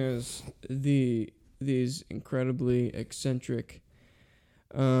then there's these incredibly eccentric,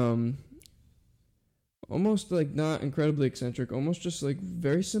 almost like not incredibly eccentric, almost just like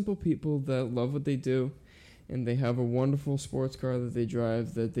very simple people that love what they do, and they have a wonderful sports car that they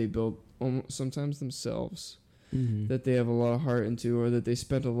drive that they built sometimes themselves, that they have a lot of heart into, or that they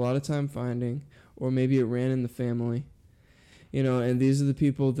spent a lot of time finding, or maybe it ran in the family, and these are the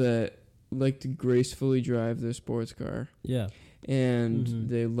people that like to gracefully drive their sports car. Yeah. And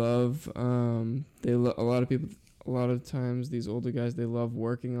they love a lot of times these older guys, they love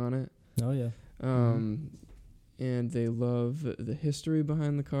working on it. Oh yeah. And they love the history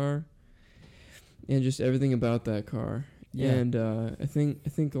behind the car. and just everything about that car. Yeah. And I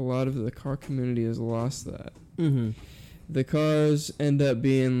think a lot of the car community has lost that. Mm-hmm. The cars end up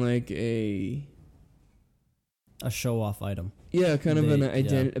being like a show-off item. Yeah, kind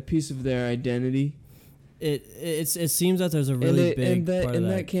of a piece of their identity. It seems that there's a really big part of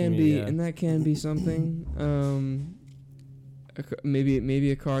that community, and that can be something.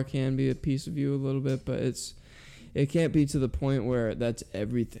 Maybe a car can be a piece of you a little bit, but it can't be to the point where that's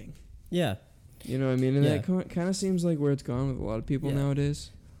everything. Yeah. You know what I mean? And that kind of seems like where it's gone with a lot of people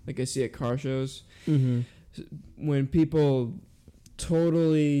nowadays. Like I see at car shows. Mm-hmm. When people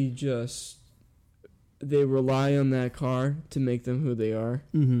totally just... They rely on that car to make them who they are.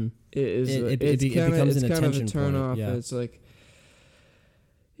 Mm-hmm. It becomes kind of a turn off. Yeah. It's like...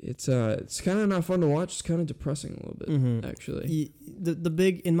 It's kind of not fun to watch. It's kind of depressing a little bit, mm-hmm. actually. The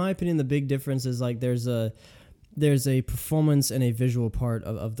big, in my opinion, the big difference is like there's a performance and a visual part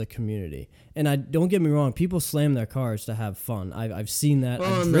of the community. And I don't get me wrong, people slam their cars to have fun. I've seen that.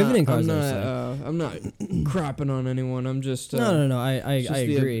 Well, I've driven in cars. I'm not crapping on anyone. I'm just no. I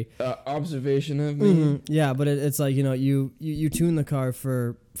agree. Observation of me. Mm-hmm. Yeah, but it's like you tune the car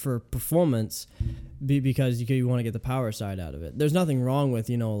for performance. Because you want to get the power side out of it. There's nothing wrong with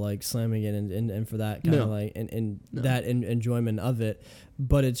like slamming it and for that kind of like and that enjoyment of it,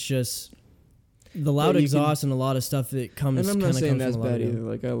 but it's just the loud exhaust and a lot of stuff that comes. And I'm not saying that's bad either.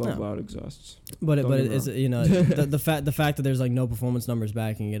 Like I love loud exhausts. But it's the fact that there's like no performance numbers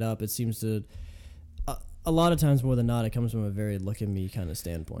backing it up. It seems to a lot of times more than not it comes from a very look at me kind of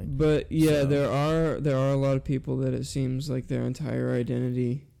standpoint. But yeah, there are a lot of people that it seems like their entire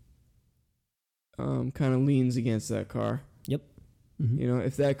identity. Kind of leans against that car. Yep. Mm-hmm.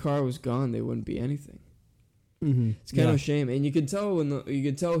 If that car was gone, they wouldn't be anything. Mm-hmm. It's kind of a shame, and you can tell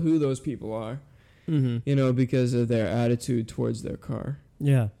who those people are. Mm-hmm. Because of their attitude towards their car.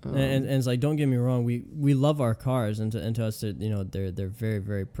 Yeah, and it's like, don't get me wrong, we love our cars, and to us, they're very,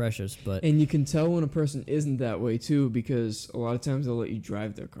 very precious. But you can tell when a person isn't that way too, because a lot of times they'll let you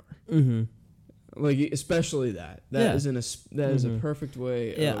drive their car. Mm-hmm. Like especially that is is a perfect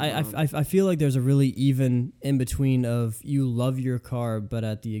way. Yeah, I feel like there's a really even in between of you love your car, but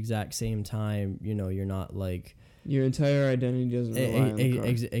at the exact same time, you're not like your entire identity doesn't rely on the car.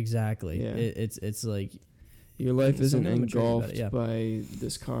 Exactly. Yeah. It's like your life isn't engulfed by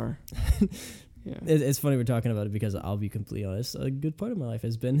this car. Yeah. It's funny we're talking about it because I'll be completely honest. A good part of my life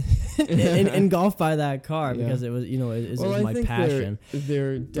has been engulfed by that car because it was, it was my passion.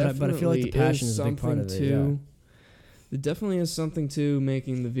 There definitely but I feel like the passion is a big part of it. Yeah. There definitely is something to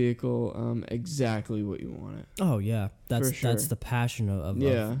making the vehicle exactly what you want it. Oh yeah, that's the passion of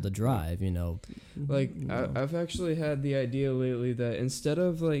the drive. Like I've actually had the idea lately that instead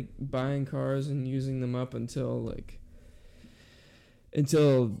of like buying cars and using them up until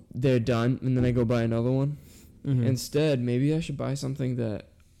they're done, and then I go buy another one. Mm-hmm. Instead, maybe I should buy something that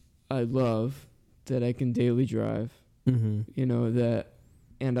I love, that I can daily drive. Mm-hmm.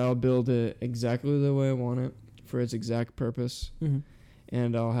 And I'll build it exactly the way I want it for its exact purpose, mm-hmm.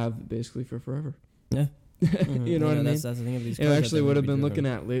 and I'll have it basically for forever. Yeah. Mm-hmm. You know what I mean? That's the thing of these cars. And actually, what I've been looking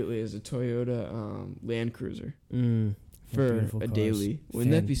at lately is a Toyota Land Cruiser. For a daily.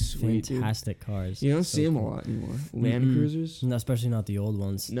 Wouldn't that be sweet, Fantastic cars. You don't see them a lot anymore. Land Cruisers? No, especially not the old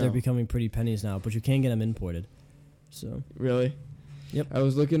ones. No. They're becoming pretty pennies now, but you can get them imported. So really? Yep. I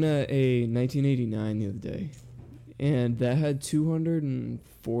was looking at a 1989 the other day, and that had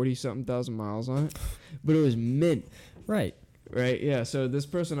 240-something thousand miles on it, but it was mint. Right, yeah. So this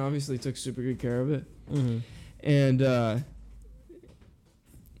person obviously took super good care of it. Mm-hmm. And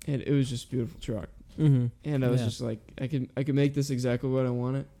it was just a beautiful truck. Mm-hmm. And I was just like, I could make this exactly what I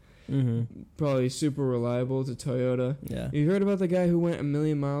want it. Mm-hmm. Probably super reliable to Toyota. Yeah. You heard about the guy who went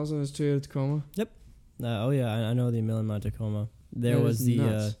 1,000,000 miles on his Toyota Tacoma? Yep. I know the 1,000,000-mile Tacoma. There's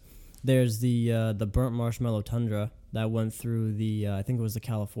the burnt marshmallow Tundra that went through I think it was the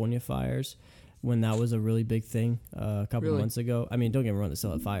California fires, when that was a really big thing a couple of months ago. I mean, don't get me wrong, they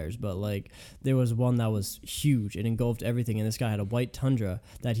still had fires, but like there was one that was huge. It engulfed everything, and this guy had a white Tundra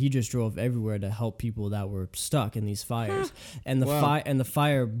that he just drove everywhere to help people that were stuck in these fires. And the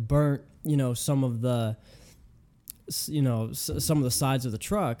fire burnt, some of the sides of the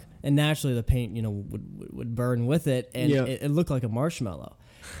truck, and naturally the paint, would burn with it, and it looked like a marshmallow.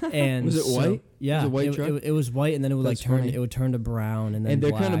 And was it white? Yeah, was it a white truck? It was white, and then it would It would turn to brown, and then they're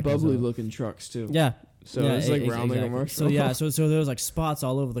black, kind of bubbly looking trucks too. Yeah. So it's like round like a marshmallow. So there was like spots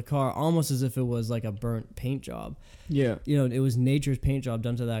all over the car, almost as if it was like a burnt paint job. Yeah. It was nature's paint job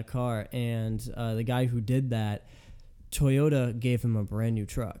done to that car, and the guy who did that, Toyota gave him a brand new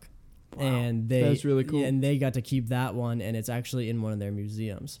truck. Wow. And that's really cool. And they got to keep that one, and it's actually in one of their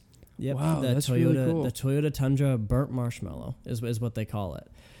museums. Yep. Wow, the that's Toyota, really cool. The Toyota Tundra burnt marshmallow is what they call it.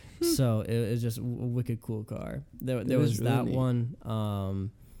 So it's just a wicked cool car. There was really that neat. One.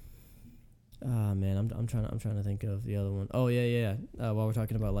 Man, I'm trying to think of the other one. Oh yeah. While we're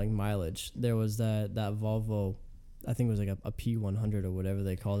talking about like mileage, there was that Volvo. I think it was like a P100 or whatever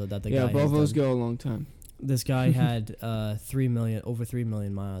they called it. That the guy Volvos go a long time. This guy had over 3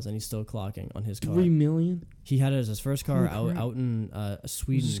 million miles, and he's still clocking on his car. 3 million? He had it as his first car out in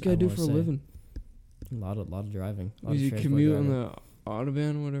Sweden. What's this guy do for a living? A lot of driving. Did you commute on the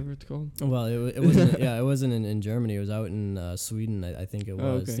Autobahn, whatever it's called? Well, it wasn't. It wasn't in Germany. It was out in Sweden. I think it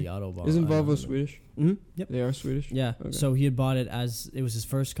was the Autobahn. Isn't Volvo Swedish? Mm-hmm. Yep, they are Swedish. Yeah. Okay. So he had bought it as it was his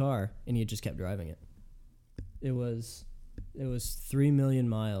first car, and he had just kept driving it. It was 3 million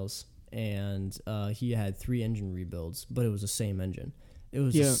miles. And he had 3 engine rebuilds, but it was the same engine. It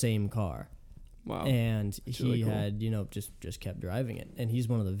was the same car. Wow. And he really cool. had, just kept driving it. And he's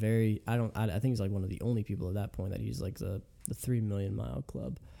one of the I think he's like one of the only people at that point that he's like the 3 million mile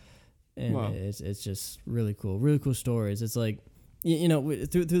club. And wow. it's just really cool. Really cool stories. It's like,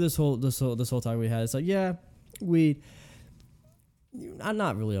 through this whole talk we had, it's like,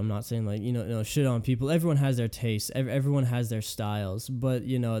 not really. I'm not saying like shit on people. Everyone has their tastes. Everyone has their styles. But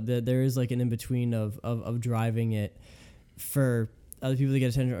there is like an in between of driving it for other people to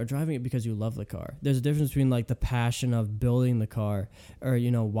get attention, or driving it because you love the car. There's a difference between like the passion of building the car, or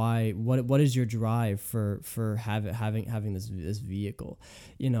why. What is your drive for having this vehicle?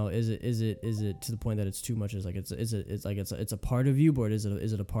 Is it to the point that it's too much? It's a part of you, but is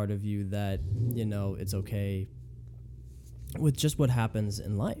it a part of you that it's okay with just what happens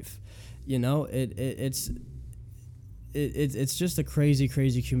in life? It's just a crazy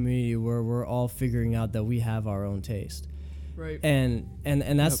community where we're all figuring out that we have our own taste, right? And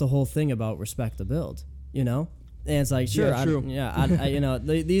that's the whole thing about respect the build, and it's like, sure,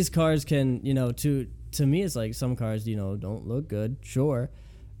 these cars can, to me it's like some cars don't look good, sure,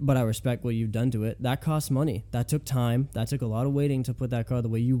 but I respect what you've done to it. That costs money, that took time, that took a lot of waiting to put that car the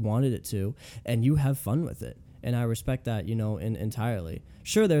way you wanted it to, and you have fun with it. And I respect that, entirely.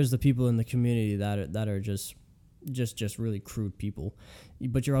 Sure, there's the people in the community that are just really crude people,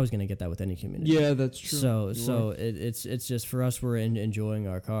 but you're always going to get that with any community. Yeah, that's true. So it's just for us, we're enjoying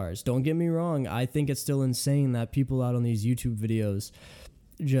our cars. Don't get me wrong. I think it's still insane that people out on these YouTube videos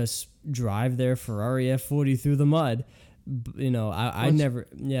just drive their Ferrari F40 through the mud. I never.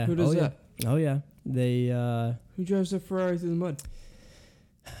 Yeah. Who does that? Oh yeah. They. Who drives their Ferrari through the mud?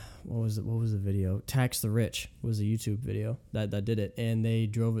 What was the video? Tax the Rich was a YouTube video that did it, and they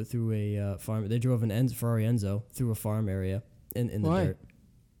drove it through a farm. They drove an Ferrari Enzo through a farm area in the dirt,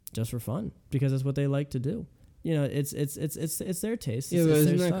 just for fun, because that's what they like to do. It's their taste. Yeah, but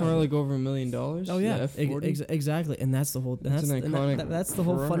isn't that car like over $1 million? Oh yeah, exactly. And that's the whole. That's the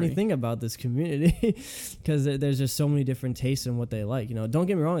whole funny thing about this community, because there's just so many different tastes in what they like. Don't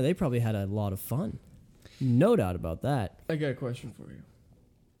get me wrong, they probably had a lot of fun, no doubt about that. I got a question for you.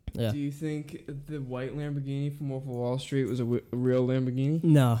 Yeah. Do you think the white Lamborghini from Wolf of Wall Street was a real Lamborghini?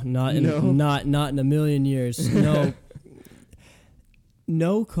 No, not in a million years. No.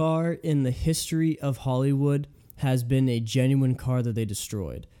 No car in the history of Hollywood has been a genuine car that they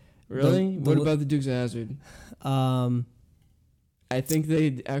destroyed. Really? What about the Dukes of Hazzard? I think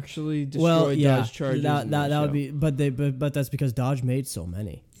they actually destroyed Dodge Chargers. That would be, but that's because Dodge made so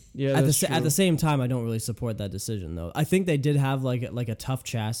many. Yeah, at the same time, I don't really support that decision though. I think they did have like a tough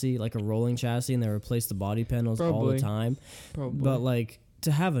chassis, like a rolling chassis, and they replaced the body panels all the time. Probably. But like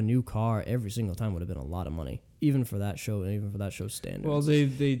to have a new car every single time would have been a lot of money, even for that show, standard. Well, they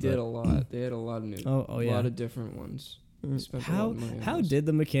did a lot. They had a lot of new, a lot of different ones. How did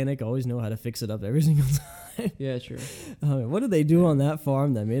the mechanic always know how to fix it up every single time? Yeah, true. What did they do on that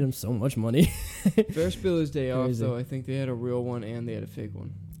farm that made them so much money? Ferris Bueller's Day Off, though, I think they had a real one and they had a fake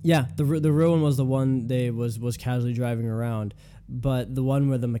one. Yeah, the real one was the one they was casually driving around, but the one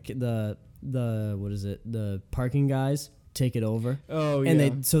where the parking guys take it over. Oh, and yeah.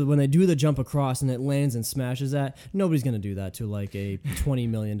 So when they do the jump across and it lands and smashes that, nobody's gonna do that to like a $20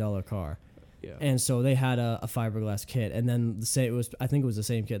 million car. Yeah. And so they had a fiberglass kit, and then I think it was the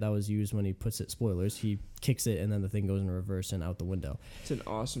same kit that was used when he puts it. Spoilers. He kicks it, and then the thing goes in reverse and out the window. It's an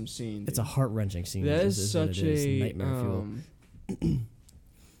awesome scene. Dude. It's a heart-wrenching scene. That is such a nightmare fuel.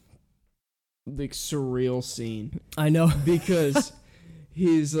 Like surreal scene. I know because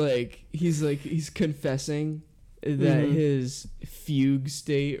he's confessing that his fugue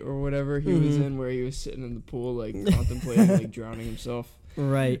state or whatever he was in, where he was sitting in the pool like contemplating like drowning himself,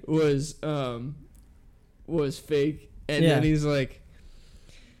 right, was fake. And then he's like,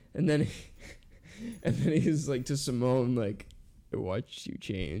 and then he's like to Simone like, I watched you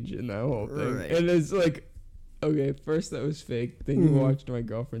change and that whole thing. Right. And it's like, okay, first that was fake. Then you watched my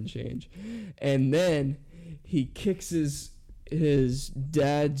girlfriend change. And then he kicks his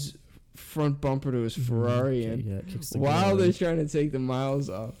dad's front bumper to his Ferrari while they're trying to take the miles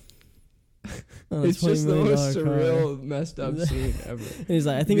off. It's just the most surreal, messed up scene ever. And he's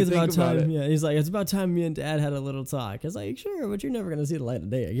like, I think it's about time. Yeah, he's like, it's about time me and Dad had a little talk. I was like, sure, but you're never gonna see the light of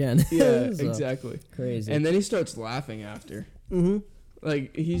day again. Yeah, so, exactly. Crazy. And then he starts laughing after.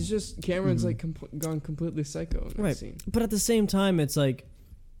 Like he's just Cameron's like gone completely psycho in that scene. But at the same time, it's like,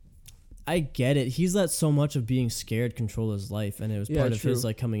 I get it. He's let so much of being scared control his life, and it was part of his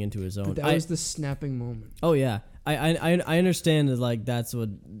like coming into his own. But that was the snapping moment. Oh yeah. I understand that like that's what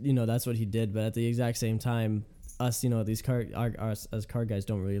he did, but at the exact same time, us these us as car guys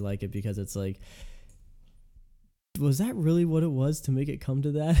don't really like it because it's like, was that really what it was to make it come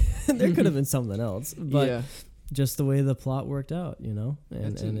to that? There could have been something else, but just the way the plot worked out, and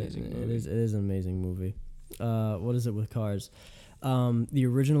it's an amazing movie. It is an amazing movie. What is it with cars? The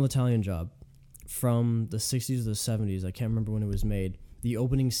original Italian Job from the 60s or the 70s. I can't remember when it was made. The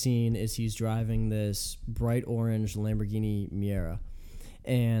opening scene is he's driving this bright orange Lamborghini Miera.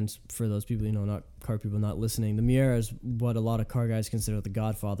 And for those people, not car people not listening, the Miera is what a lot of car guys consider the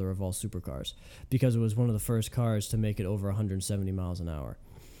godfather of all supercars because it was one of the first cars to make it over 170 miles an hour.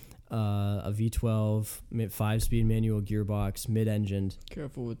 A V12, 5-speed manual gearbox, mid-engined.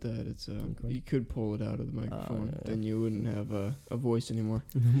 Careful with that. It's you could pull it out of the microphone, then you wouldn't have a voice anymore.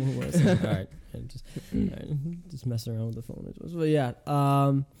 No more voice. All right, just messing around with the phone. But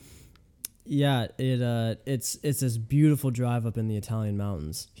it's this beautiful drive up in the Italian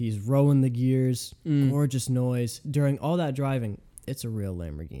mountains. He's rowing the gears, gorgeous noise during all that driving. It's a real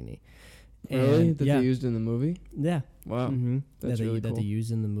Lamborghini. Really? That they used in the movie? Yeah. Wow. That's really cool. That they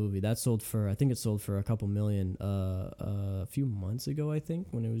used in the movie. That sold for, I think it sold for a couple million a few months ago, I think,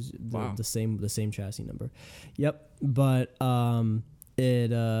 when it was the same chassis number. Yep. But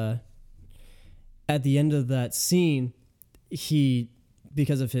it at the end of that scene, he,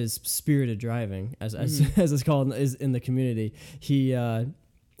 because of his spirited driving, as it's called is in the community, he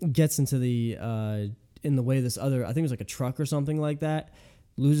gets into the in the way this other, I think it was like a truck or something like that,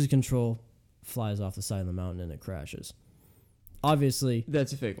 loses control, flies off the side of the mountain, and it crashes. Obviously,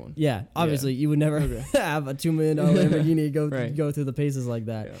 that's a fake one. Yeah, obviously, you would never have a $2 million Lamborghini go through the paces like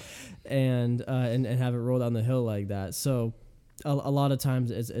that, and have it roll down the hill like that. So, a lot of times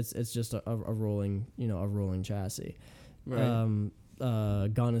it's just a rolling chassis. Right.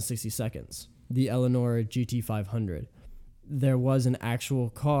 Gone in 60 Seconds, the Eleanor GT500. There was an actual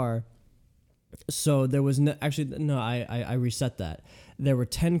car. So there was I reset that. There were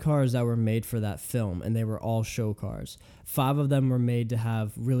 10 cars that were made for that film, and they were all show cars. 5 of them were made to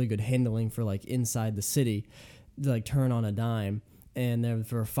have really good handling for like inside the city, like turn on a dime, and there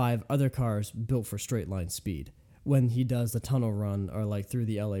were 5 other cars built for straight line speed when he does the tunnel run or like through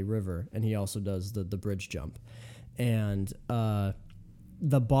the LA River, and he also does the bridge jump. And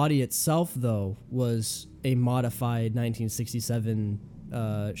the body itself, though, was a modified 1967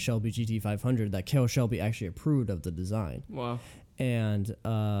 Shelby GT500 that Cale Shelby actually approved of the design. Wow. And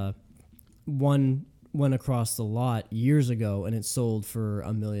one went across the lot years ago, and it sold for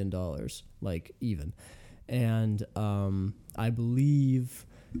 $1 million, like even. And I believe,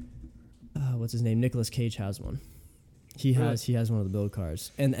 what's his name? Nicolas Cage has one. He has one of the build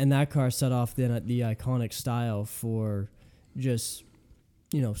cars, and that car set off the iconic style for just,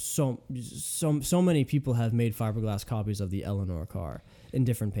 so many people have made fiberglass copies of the Eleanor car in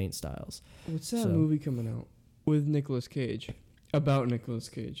different paint styles. What's that movie coming out with Nicolas Cage? About Nicolas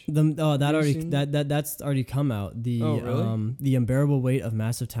Cage. That's already come out. Really? The Unbearable Weight of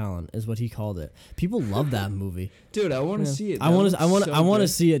Massive Talent is what he called it. People love that movie. Dude, I want to see it. I want to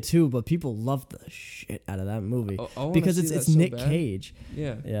see it too, but people love the shit out of that movie because it's Nick Cage.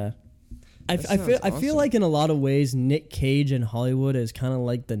 Yeah. Yeah. I feel like in a lot of ways Nick Cage in Hollywood is kind of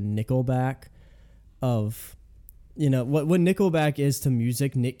like the Nickelback of, what Nickelback is to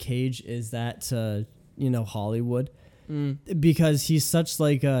music, Nick Cage is that to, Hollywood. Because he's such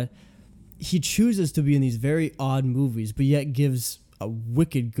like he chooses to be in these very odd movies, but yet gives a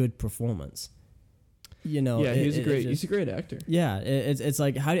wicked good performance. Yeah, he's a great actor. Yeah, it's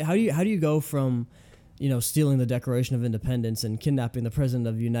like how do you go from, stealing the Declaration of Independence and kidnapping the President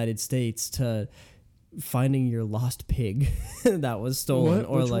of the United States to finding your lost pig that was stolen?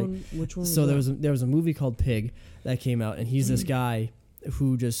 Which one? So there was a movie called Pig that came out, and he's this guy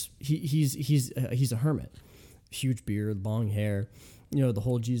who just he's a hermit. Huge beard, long hair, the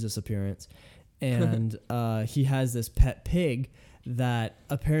whole Jesus appearance. and he has this pet pig that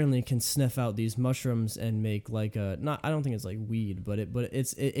apparently can sniff out these mushrooms and make like a I don't think it's like weed, but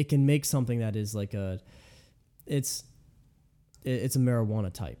it can make something that is like it's a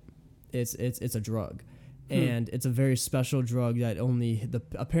marijuana type. It's a drug. And it's a very special drug that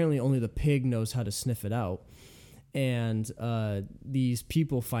apparently only the pig knows how to sniff it out. And these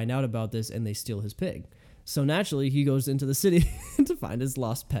people find out about this and they steal his pig. So naturally, he goes into the city to find his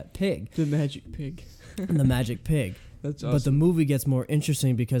lost pet pig. The magic pig. The magic pig. That's awesome. But the movie gets more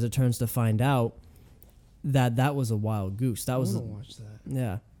interesting because it turns to find out that was a wild goose. That was. I want to watch that.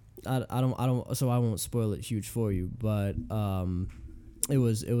 Yeah, I don't. So I won't spoil it huge for you, but it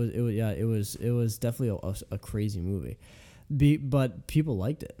was definitely a crazy movie. But people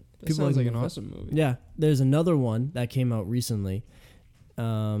liked it. That sounds like an awesome movie. Yeah, there's another one that came out recently.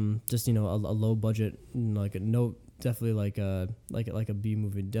 Just a low budget, definitely like a B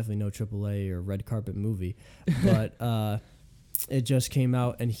movie, definitely no AAA or red carpet movie, but it just came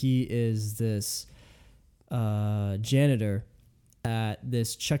out, and he is this janitor at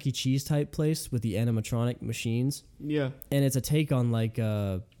this Chuck E. Cheese type place with the animatronic machines. Yeah, and it's a take on like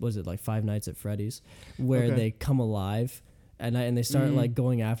Five Nights at Freddy's, where they come alive at night and they start like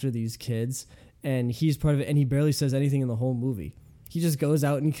going after these kids, and he's part of it, and he barely says anything in the whole movie. He just goes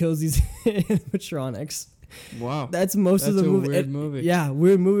out and kills these animatronics. Wow, that's most of the movie. Weird movie. Yeah,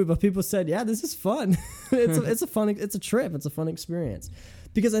 weird movie. But people said, yeah, this is fun. It's a trip. It's a fun experience,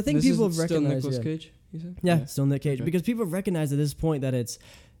 because I think people have recognized. Still Nicolas Cage, you said? Yeah, still Nick Cage. Okay. Because people have recognized at this point that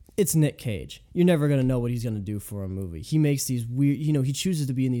it's Nick Cage. You're never gonna know what he's gonna do for a movie. He makes these weird. He chooses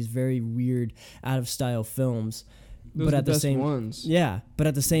to be in these very weird, out of style films. Those but are at the best same ones. Yeah, but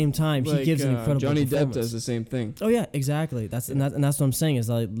at the same time, he gives an incredible Johnny performance. Depp does the same thing. Oh yeah, exactly. That's what I'm saying is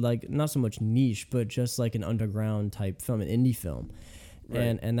like not so much niche, but just like an underground type film, an indie film,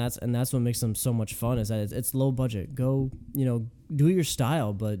 right. and that's what makes them so much fun. Is that it's low budget. Go do your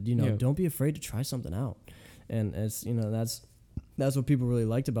style, but don't be afraid to try something out. And it's that's what people really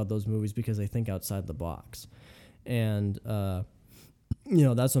liked about those movies, because they think outside the box, and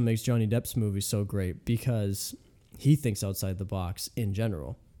that's what makes Johnny Depp's movies so great, because he thinks outside the box in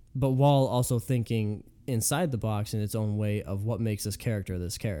general, but while also thinking inside the box in its own way of what makes this character.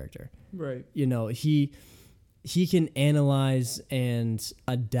 Right. He can analyze and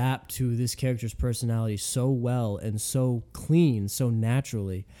adapt to this character's personality so well and so clean, so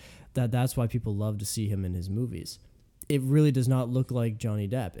naturally, that's why people love to see him in his movies. It really does not look like Johnny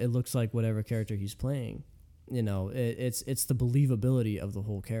Depp. It looks like whatever character he's playing. It's the believability of the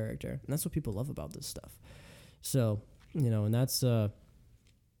whole character, and that's what people love about this stuff. So, and that's why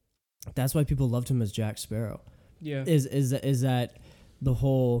people loved him as Jack Sparrow. Yeah. Is that the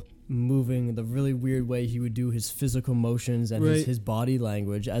whole moving, the really weird way he would do his physical motions and his body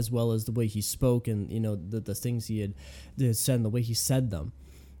language, as well as the way he spoke and, the things he had said and the way he said them.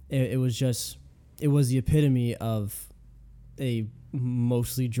 It was the epitome of a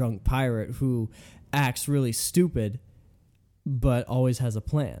mostly drunk pirate who acts really stupid, but always has a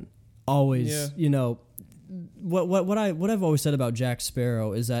plan. Always, What I've always said about Jack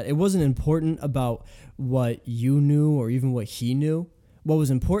Sparrow is that it wasn't important about what you knew or even what he knew. What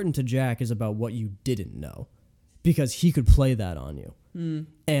was important to Jack is about what you didn't know, because he could play that on you.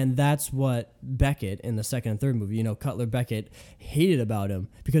 And that's what Beckett in the second and third movie, Cutler Beckett hated about him,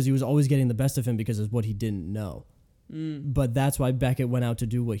 because he was always getting the best of him because of what he didn't know. But that's why Beckett went out to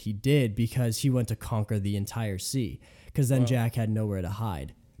do what he did, because he went to conquer the entire sea, because then Jack had nowhere to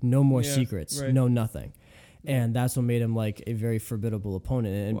hide. No more secrets, no nothing. And that's what made him like a very formidable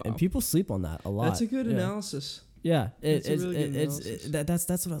opponent, and people sleep on that a lot. That's a good analysis. Yeah, that's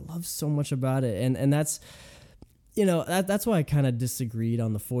what I love so much about it, and that's that's why I kind of disagreed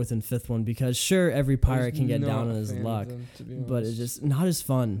on the fourth and fifth one, because sure, every pirate can get down on his luck, but it's just not as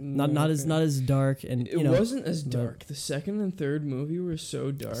fun, not as dark, and it wasn't as dark. The second and third movie were so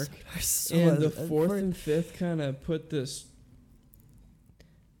dark, and the fourth and fifth kind of put this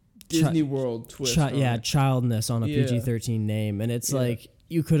Disney World twist. Childness on a PG-13 name, and it's like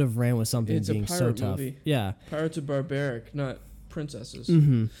you could have ran with something being so tough. Movie. Yeah, pirates are barbaric, not princesses.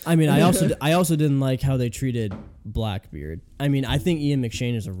 Mm-hmm. I mean, I also didn't like how they treated Blackbeard. I mean, I think Ian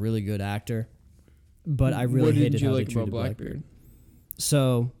McShane is a really good actor, but I really hated how they treated Blackbeard.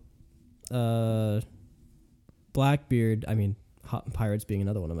 So, Blackbeard. I mean, pirates being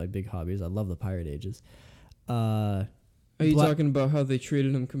another one of my big hobbies. I love the pirate ages. Are you talking about how they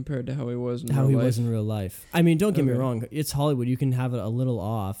treated him compared to how he was in real life? How he was in real life. I mean, don't get me wrong. It's Hollywood. You can have it a little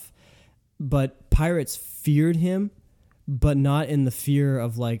off. But pirates feared him, but not in the fear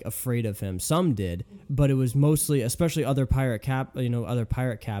of like afraid of him. Some did, but it was mostly, especially other pirate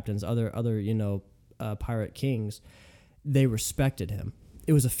captains, other pirate kings. They respected him.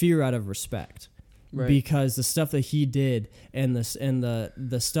 It was a fear out of respect. Right. Because the stuff that he did and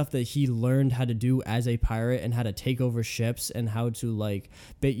the stuff that he learned how to do as a pirate and how to take over ships and how to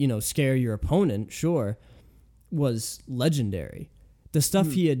scare your opponent, sure, was legendary. The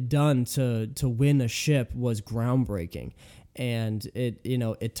stuff he had done to win a ship was groundbreaking, and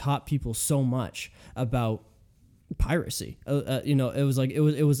it taught people so much about piracy. It was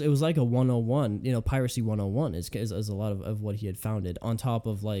like a 101. Piracy 101 is a lot of what he had founded on top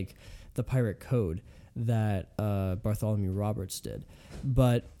of like the pirate code that Bartholomew Roberts did.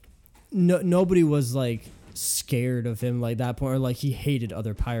 But nobody was like scared of him like that point, or like he hated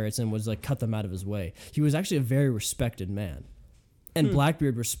other pirates and was like cut them out of his way. He was actually a very respected man, and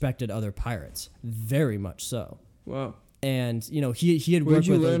Blackbeard respected other pirates very much so. Wow. And he had Where'd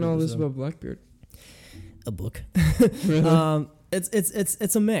you learn all this about Blackbeard? A book. Really?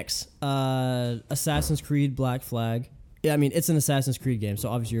 It's a mix. Assassin's Creed, Black Flag. Yeah, I mean, it's an Assassin's Creed game, so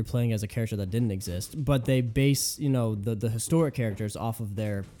obviously you're playing as a character that didn't exist, but they base, the historic characters off of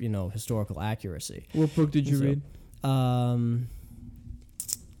their, historical accuracy. What book did you read?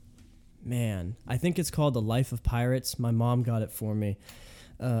 Man, I think it's called The Life of Pirates. My mom got it for me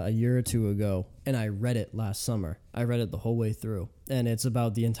a year or two ago, and I read it last summer. I read it the whole way through, and it's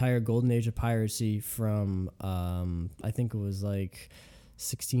about the entire golden age of piracy from, I think it was like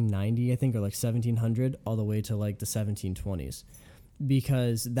 1690, I think, or like 1700, all the way to like the 1720s,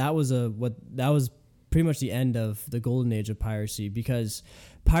 because that was pretty much the end of the golden age of piracy, because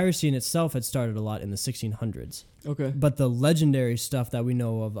piracy in itself had started a lot in the 1600s. Okay. But the legendary stuff that we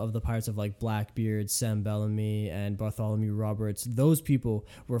know of the pirates of like Blackbeard, Sam Bellamy, and Bartholomew Roberts, those people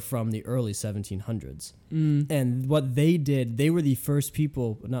were from the early 1700s. And what they did, they were the first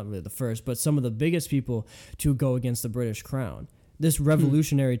people, not really the first, but some of the biggest people to go against the British crown. This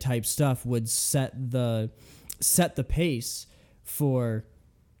revolutionary type stuff would set the pace for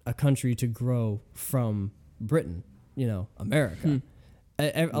a country to grow from Britain, America.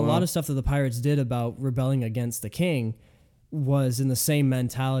 A lot of stuff that the pirates did about rebelling against the king was in the same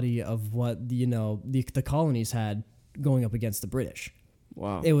mentality of what the colonies had going up against the British.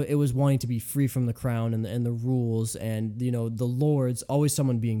 Wow. It was wanting to be free from the crown and the rules and the lords, always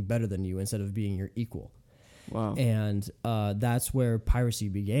someone being better than you instead of being your equal. Wow. And that's where piracy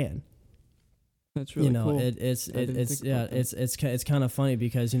began. That's really cool. It's kind of funny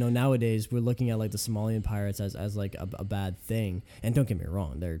because nowadays we're looking at like the Somalian pirates as like a bad thing. And don't get me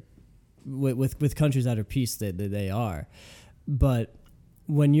wrong, they're with countries that are peace, they are. But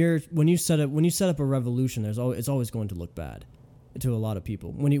when you set up a revolution, it's always going to look bad to a lot of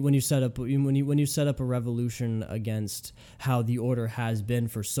people. When you set up a revolution against how the order has been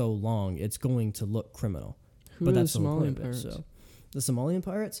for so long, it's going to look criminal. But that's the Somalian pirates. So. The Somalian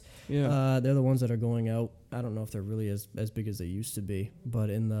pirates? Yeah. They're the ones that are going out. I don't know if they're really as big as they used to be, but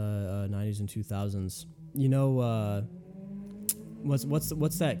in the 90s and 2000s,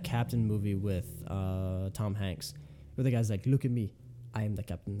 what's that captain movie with Tom Hanks, where the guy's like, "Look at me, I am the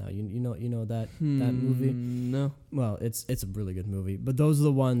captain now." You know that movie? No. Well, it's a really good movie, but those are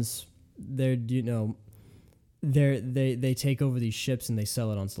the ones. They take over these ships and they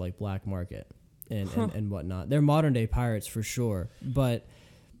sell it onto like black market. And whatnot. They're modern day pirates for sure, but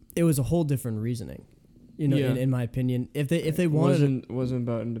it was a whole different reasoning, in my opinion. If they wanted wasn't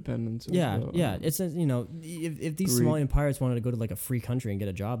about independence. It's if these Somalian pirates wanted to go to like a free country and get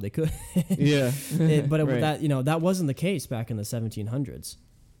a job, they could. That wasn't the case back in the 1700s.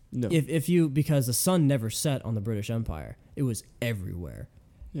 No. Because the sun never set on the British Empire, it was everywhere.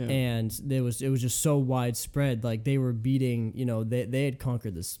 Yeah. And it was just so widespread. Like they were beating, they had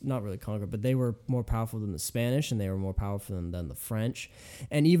conquered this, not really conquered, but they were more powerful than the Spanish, and they were more powerful than the French.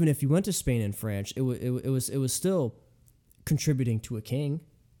 And even if you went to Spain and France, it was still contributing to a king.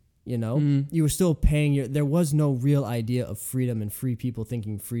 You were still paying there was no real idea of freedom and free people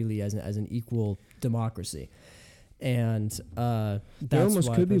thinking freely as an equal democracy. And there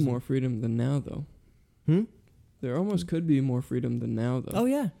almost could be more freedom than now, though. There almost could be more freedom than now, though. Oh,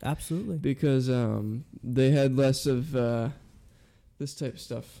 yeah, absolutely. Because they had less of this type of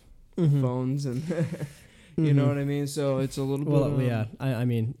stuff, phones and, you know what I mean? So it's a little bit... Well, yeah, I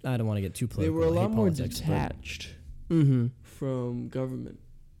mean, I don't want to get too political. They were a lot more detached from government,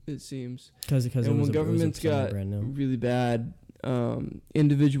 it seems. Because when governments got really bad,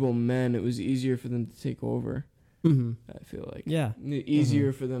 individual men, it was easier for them to take over. I feel like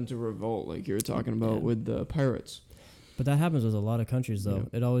easier for them to revolt, like you were talking about with the pirates. But that happens with a lot of countries, though.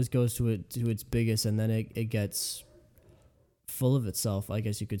 It always goes to its biggest, and then it gets full of itself, I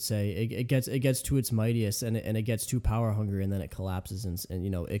guess you could say. It gets to its mightiest, and it gets too power hungry, and then it collapses, and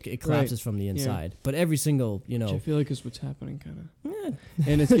it collapses from the inside. But every single, Which I feel like is what's happening, kind of. Yeah.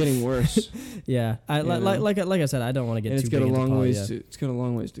 And it's getting worse. Yeah, like I said, I don't want to get too big into politics. It's got a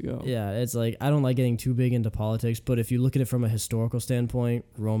long ways to go. Yeah, it's like I don't like getting too big into politics, but if you look at it from a historical standpoint,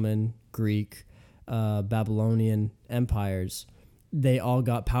 Roman, Greek, Babylonian empires, they all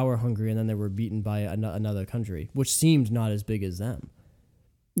got power hungry, and then they were beaten by another country, which seemed not as big as them.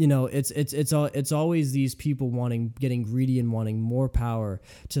 It's always these people getting greedy and wanting more power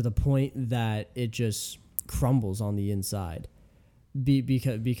to the point that it just crumbles on the inside.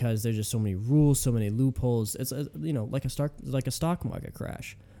 Because there's just so many rules, so many loopholes. It's like a stock market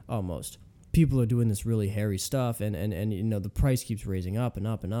crash almost. People are doing this really hairy stuff, and the price keeps raising up and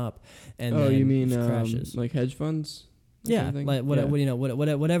up and up, and then you mean crashes. Like hedge funds? Yeah, like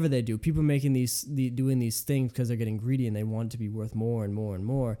whatever they do, people making doing these things because they're getting greedy and they want it to be worth more and more and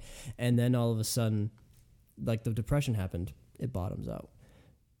more, and then all of a sudden, like the Depression happened, it bottoms out.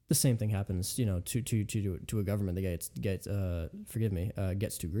 The same thing happens, to a government that gets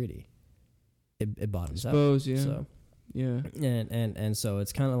too greedy. It bottoms out. Yeah. So, yeah. And so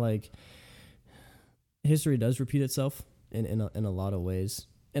it's kind of like history does repeat itself in a lot of ways.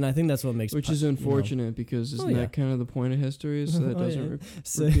 And I think that's what makes... Which is unfortunate, because isn't that kind of the point of history? So that doesn't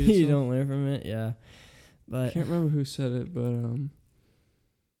so repeat you itself? don't learn from it, yeah. But I can't remember who said it, but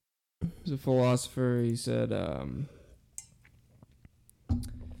it was a philosopher. He said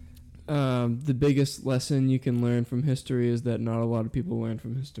the biggest lesson you can learn from history is that not a lot of people learn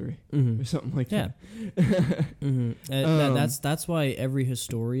from history. Or something like that. That's why every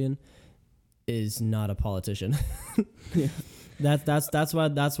historian is not a politician. Yeah. That's why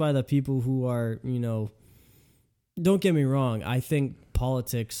the people who are, don't get me wrong, I think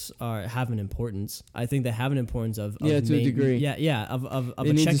politics have an importance. I think they have an importance of to a degree. Of they a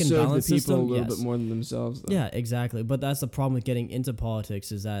need check to and serve balance the people system. a little bit more than themselves, though. Yeah, exactly. But that's the problem with getting into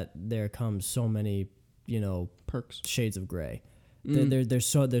politics, is that there comes so many, perks, shades of gray. There's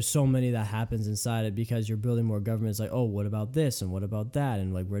so many that happens inside it, because you're building more government. It's like, oh, what about this and what about that,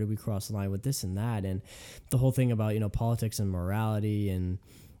 and like, where do we cross the line with this and that, and the whole thing about politics and morality, and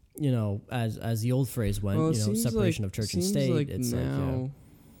as the old phrase went, separation of church and state. Like it's now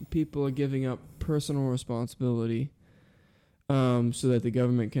people are giving up personal responsibility, so that the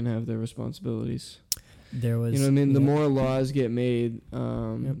government can have their responsibilities. There was, the more laws get made,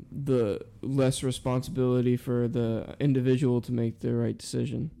 the less responsibility for the individual to make the right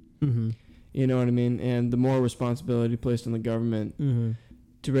decision. Mm-hmm. You know what I mean? And the more responsibility placed on the government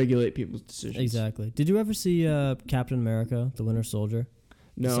to regulate people's decisions. Exactly. Did you ever see Captain America: The Winter Soldier?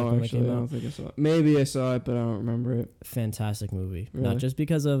 No, actually, I don't think I saw it. Maybe I saw it, but I don't remember it. Fantastic movie. Really? Not just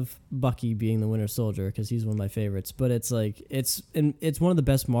because of Bucky being the Winter Soldier, because he's one of my favorites, but it's like it's one of the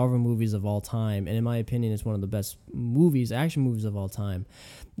best Marvel movies of all time, and in my opinion, it's one of the best action movies of all time.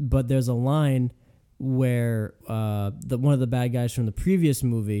 But there's a line where one of the bad guys from the previous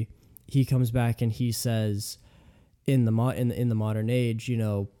movie, he comes back and he says, in the modern age,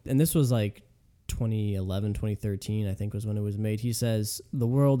 and this was like 2011, 2013, I think was when it was made. He says, the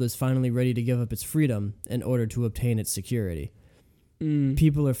world is finally ready to give up its freedom in order to obtain its security.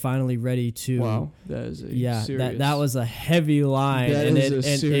 People are finally ready to... Wow, that is serious... that was a heavy line, and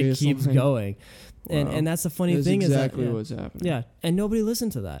it keeps going. Wow. And that's the funny thing, exactly is that... what's happening. Yeah, and nobody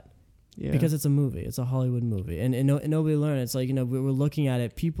listened to that. Yeah. Because it's a movie. It's a Hollywood movie. And nobody learned. It's like, we're looking at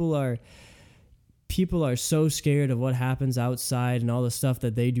it. People are so scared of what happens outside and all the stuff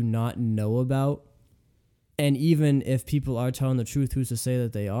that they do not know about. And even if people are telling the truth, who's to say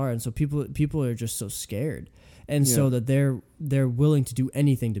that they are? And so people are just so scared. And so that they're willing to do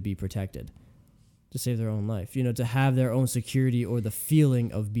anything to be protected, to save their own life, to have their own security or the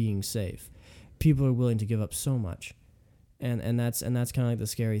feeling of being safe. People are willing to give up so much. And that's kind of like the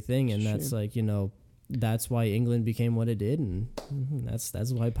scary thing. And that's like, that's why England became what it did, and that's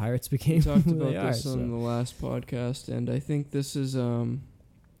why pirates became. We talked about this on the last podcast, and I think this is a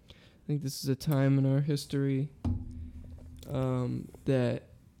time in our history that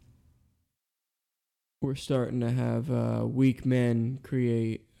we're starting to have weak men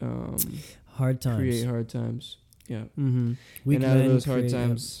create hard times. Create hard times. Yeah. Mm-hmm. And out of those hard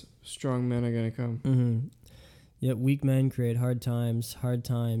times, strong men are gonna come. Mm-hmm. Yep, weak men create hard times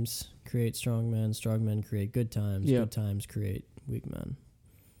create strong men create good times, good times create weak men.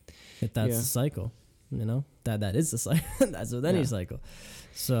 That's the cycle, that is the cycle. That's with any cycle.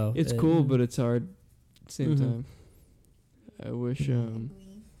 So it's cool, but it's hard at the same time.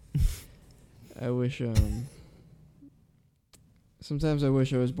 Sometimes I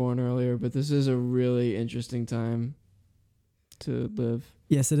wish I was born earlier, but this is a really interesting time to live.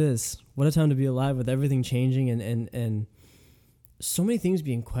 Yes, it is. What a time to be alive with everything changing and so many things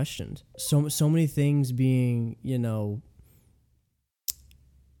being questioned. So many things being,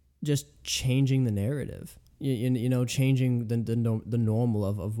 just changing the narrative. Changing the normal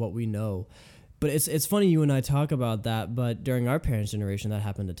of what we know. But it's funny you and I talk about that, but during our parents' generation, that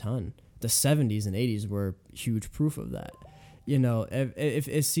happened a ton. The 70s and 80s were huge proof of that. If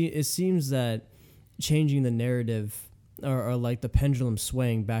it seems that changing the narrative or like the pendulum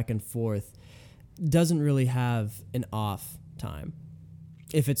swaying back and forth doesn't really have an off time.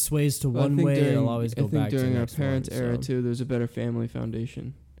 If it sways to one way, it'll always go back to the next one. I think during our parents' era, too, there's a better family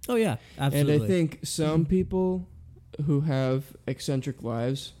foundation. Oh, yeah, absolutely. And I think some people who have eccentric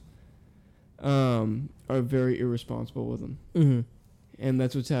lives are very irresponsible with them. Mm-hmm. And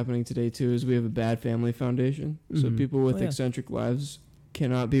that's what's happening today, too, is we have a bad family foundation. Mm-hmm. So people with eccentric lives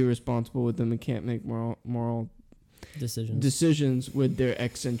cannot be responsible with them and can't make moral decisions with their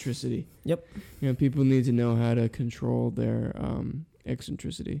eccentricity. Yep. People need to know how to control their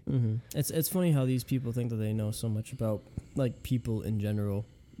eccentricity. Mm-hmm. It's funny how these people think that they know so much about like people in general,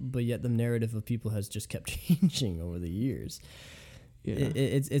 but yet the narrative of people has just kept changing over the years. Yeah.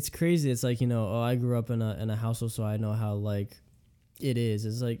 It's crazy. It's like, I grew up in a household, so I know how like it is.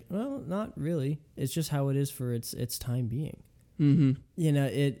 It's like, well, not really. It's just how it is for its time being. Mm-hmm.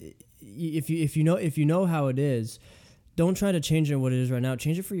 If you know how it is, don't try to change it what it is right now.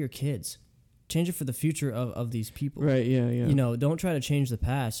 Change it for your kids. Change it for the future of these people. Right, yeah. Don't try to change the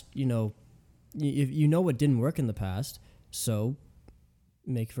past. If you know what didn't work in the past, so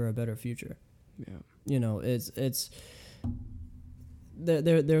make for a better future. Yeah. It's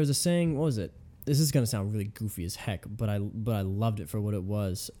there was a saying, what was it? This is gonna sound really goofy as heck, but I loved it for what it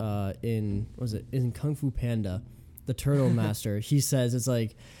was. In Kung Fu Panda, the Turtle Master, he says it's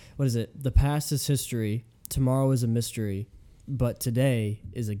like, what is it? The past is history, tomorrow is a mystery, but today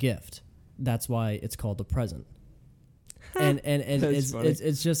is a gift. That's why it's called the present. And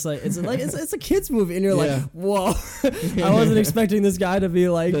it's just like it's a kids movie, and you're like, whoa. I wasn't expecting this guy to be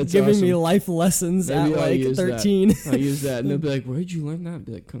like giving me life lessons. Maybe at like 13. I'll use that, and they'll be like, where'd you learn that? I'll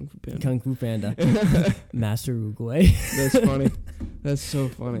be like, Kung Fu Panda. Kung Fu Panda. Master Uruguay. That's funny. That's so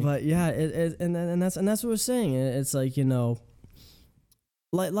funny. But yeah, and that's what we're saying. It's like,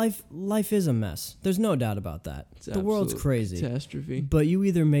 life is a mess. There's no doubt about that. The world's crazy. Catastrophe. But you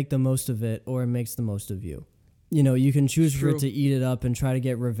either make the most of it or it makes the most of you. You can choose for it to eat it up and try to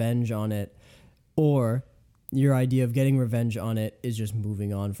get revenge on it, or your idea of getting revenge on it is just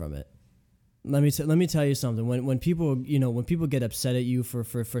moving on from it. Let me tell you something. When people get upset at you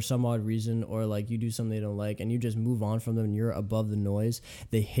for some odd reason, or like you do something they don't like and you just move on from them and you're above the noise,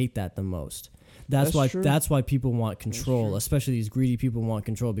 they hate that the most. That's why people want control, especially these greedy people want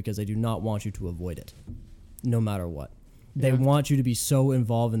control, because they do not want you to avoid it, no matter what. They want you to be so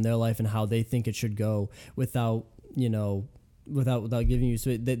involved in their life and how they think it should go without giving you.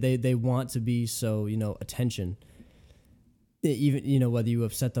 So they want to be so, attention. Even, whether you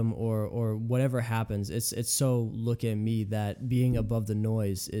upset them or whatever happens, it's so look at me that being above the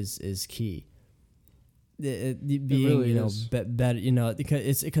noise is key. Being, really better,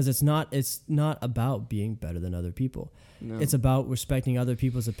 because it's not about being better than other people. No. It's about respecting other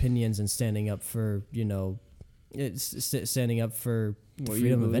people's opinions and standing up for, standing up for what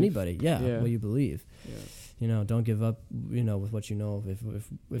freedom of anybody. What you believe. Yeah. Don't give up, with what you know, if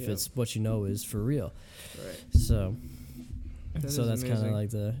it's what you know is for real. Right. So that's kind of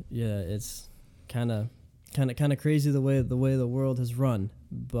like it's kind of crazy the way the world has run,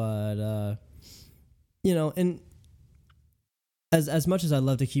 but and as much as I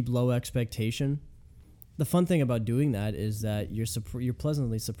love to keep low expectation, the fun thing about doing that is that you're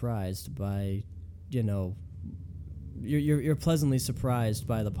pleasantly surprised by, you're pleasantly surprised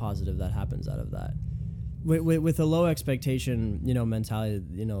by the positive that happens out of that. With a low expectation,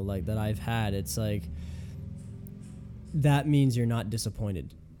 mentality, like that I've had, it's like that means you're not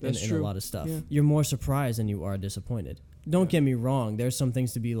disappointed in a lot of stuff. Yeah. You're more surprised than you are disappointed. Don't get me wrong. There's some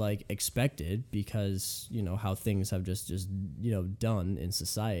things to be like expected because, how things have just done in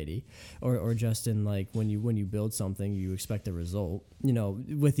society, or just in like when you build something, you expect a result,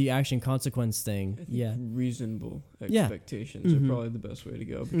 with the action consequence thing. I think reasonable expectations are probably the best way to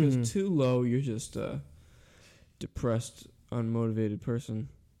go, because too low, you're just a depressed, unmotivated person.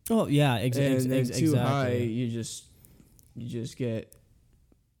 Oh yeah. Exactly. Too high, you just get.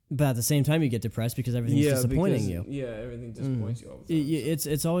 But at the same time, you get depressed because everything's disappointing you. Yeah, everything disappoints you all the time.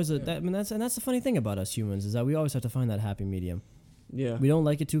 It's always that's the funny thing about us humans, is that we always have to find that happy medium. Yeah, we don't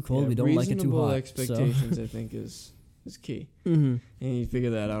like it too cold. We don't like it too hot. Reasonable expectations, I think, is is key. And you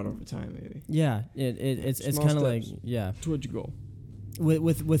figure that out over time, maybe. Yeah, it's kind of like towards your goal.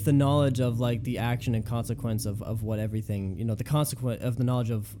 With the knowledge of like the action and consequence of what everything, the knowledge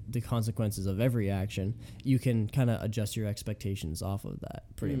of the consequences of every action, you can kind of adjust your expectations off of that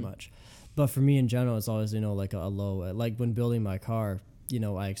pretty much. But for me in general, it's always, like a low, like when building my car,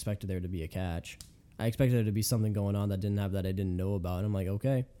 I expected there to be a catch. I expected there to be something going on that I didn't know about. And I'm like,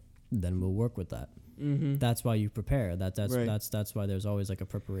 okay, then we'll work with that. That's why you prepare. That's why there's always like a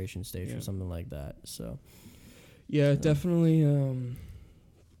preparation stage or something like that. So yeah, definitely.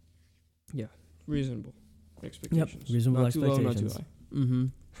 Reasonable expectations. Yep, reasonable expectations. Not too low, not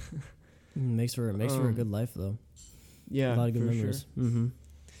too high. Makes for a good life though. Yeah, a lot of good memories. Sure.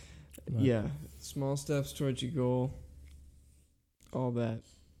 Yeah, small steps towards your goal. All that.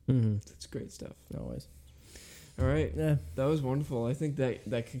 That's great stuff. Always. All right. Yeah, that was wonderful. I think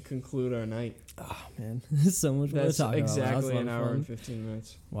that can conclude our night. Oh man, so much more to talk about. Exactly an hour and 15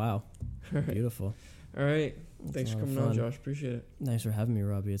 minutes. Wow. Beautiful. All right. Thanks for coming on, Josh. Appreciate it. Thanks for having me,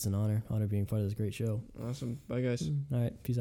 Robbie. It's an honor being part of this great show. Awesome. Bye, guys. All right. Peace out.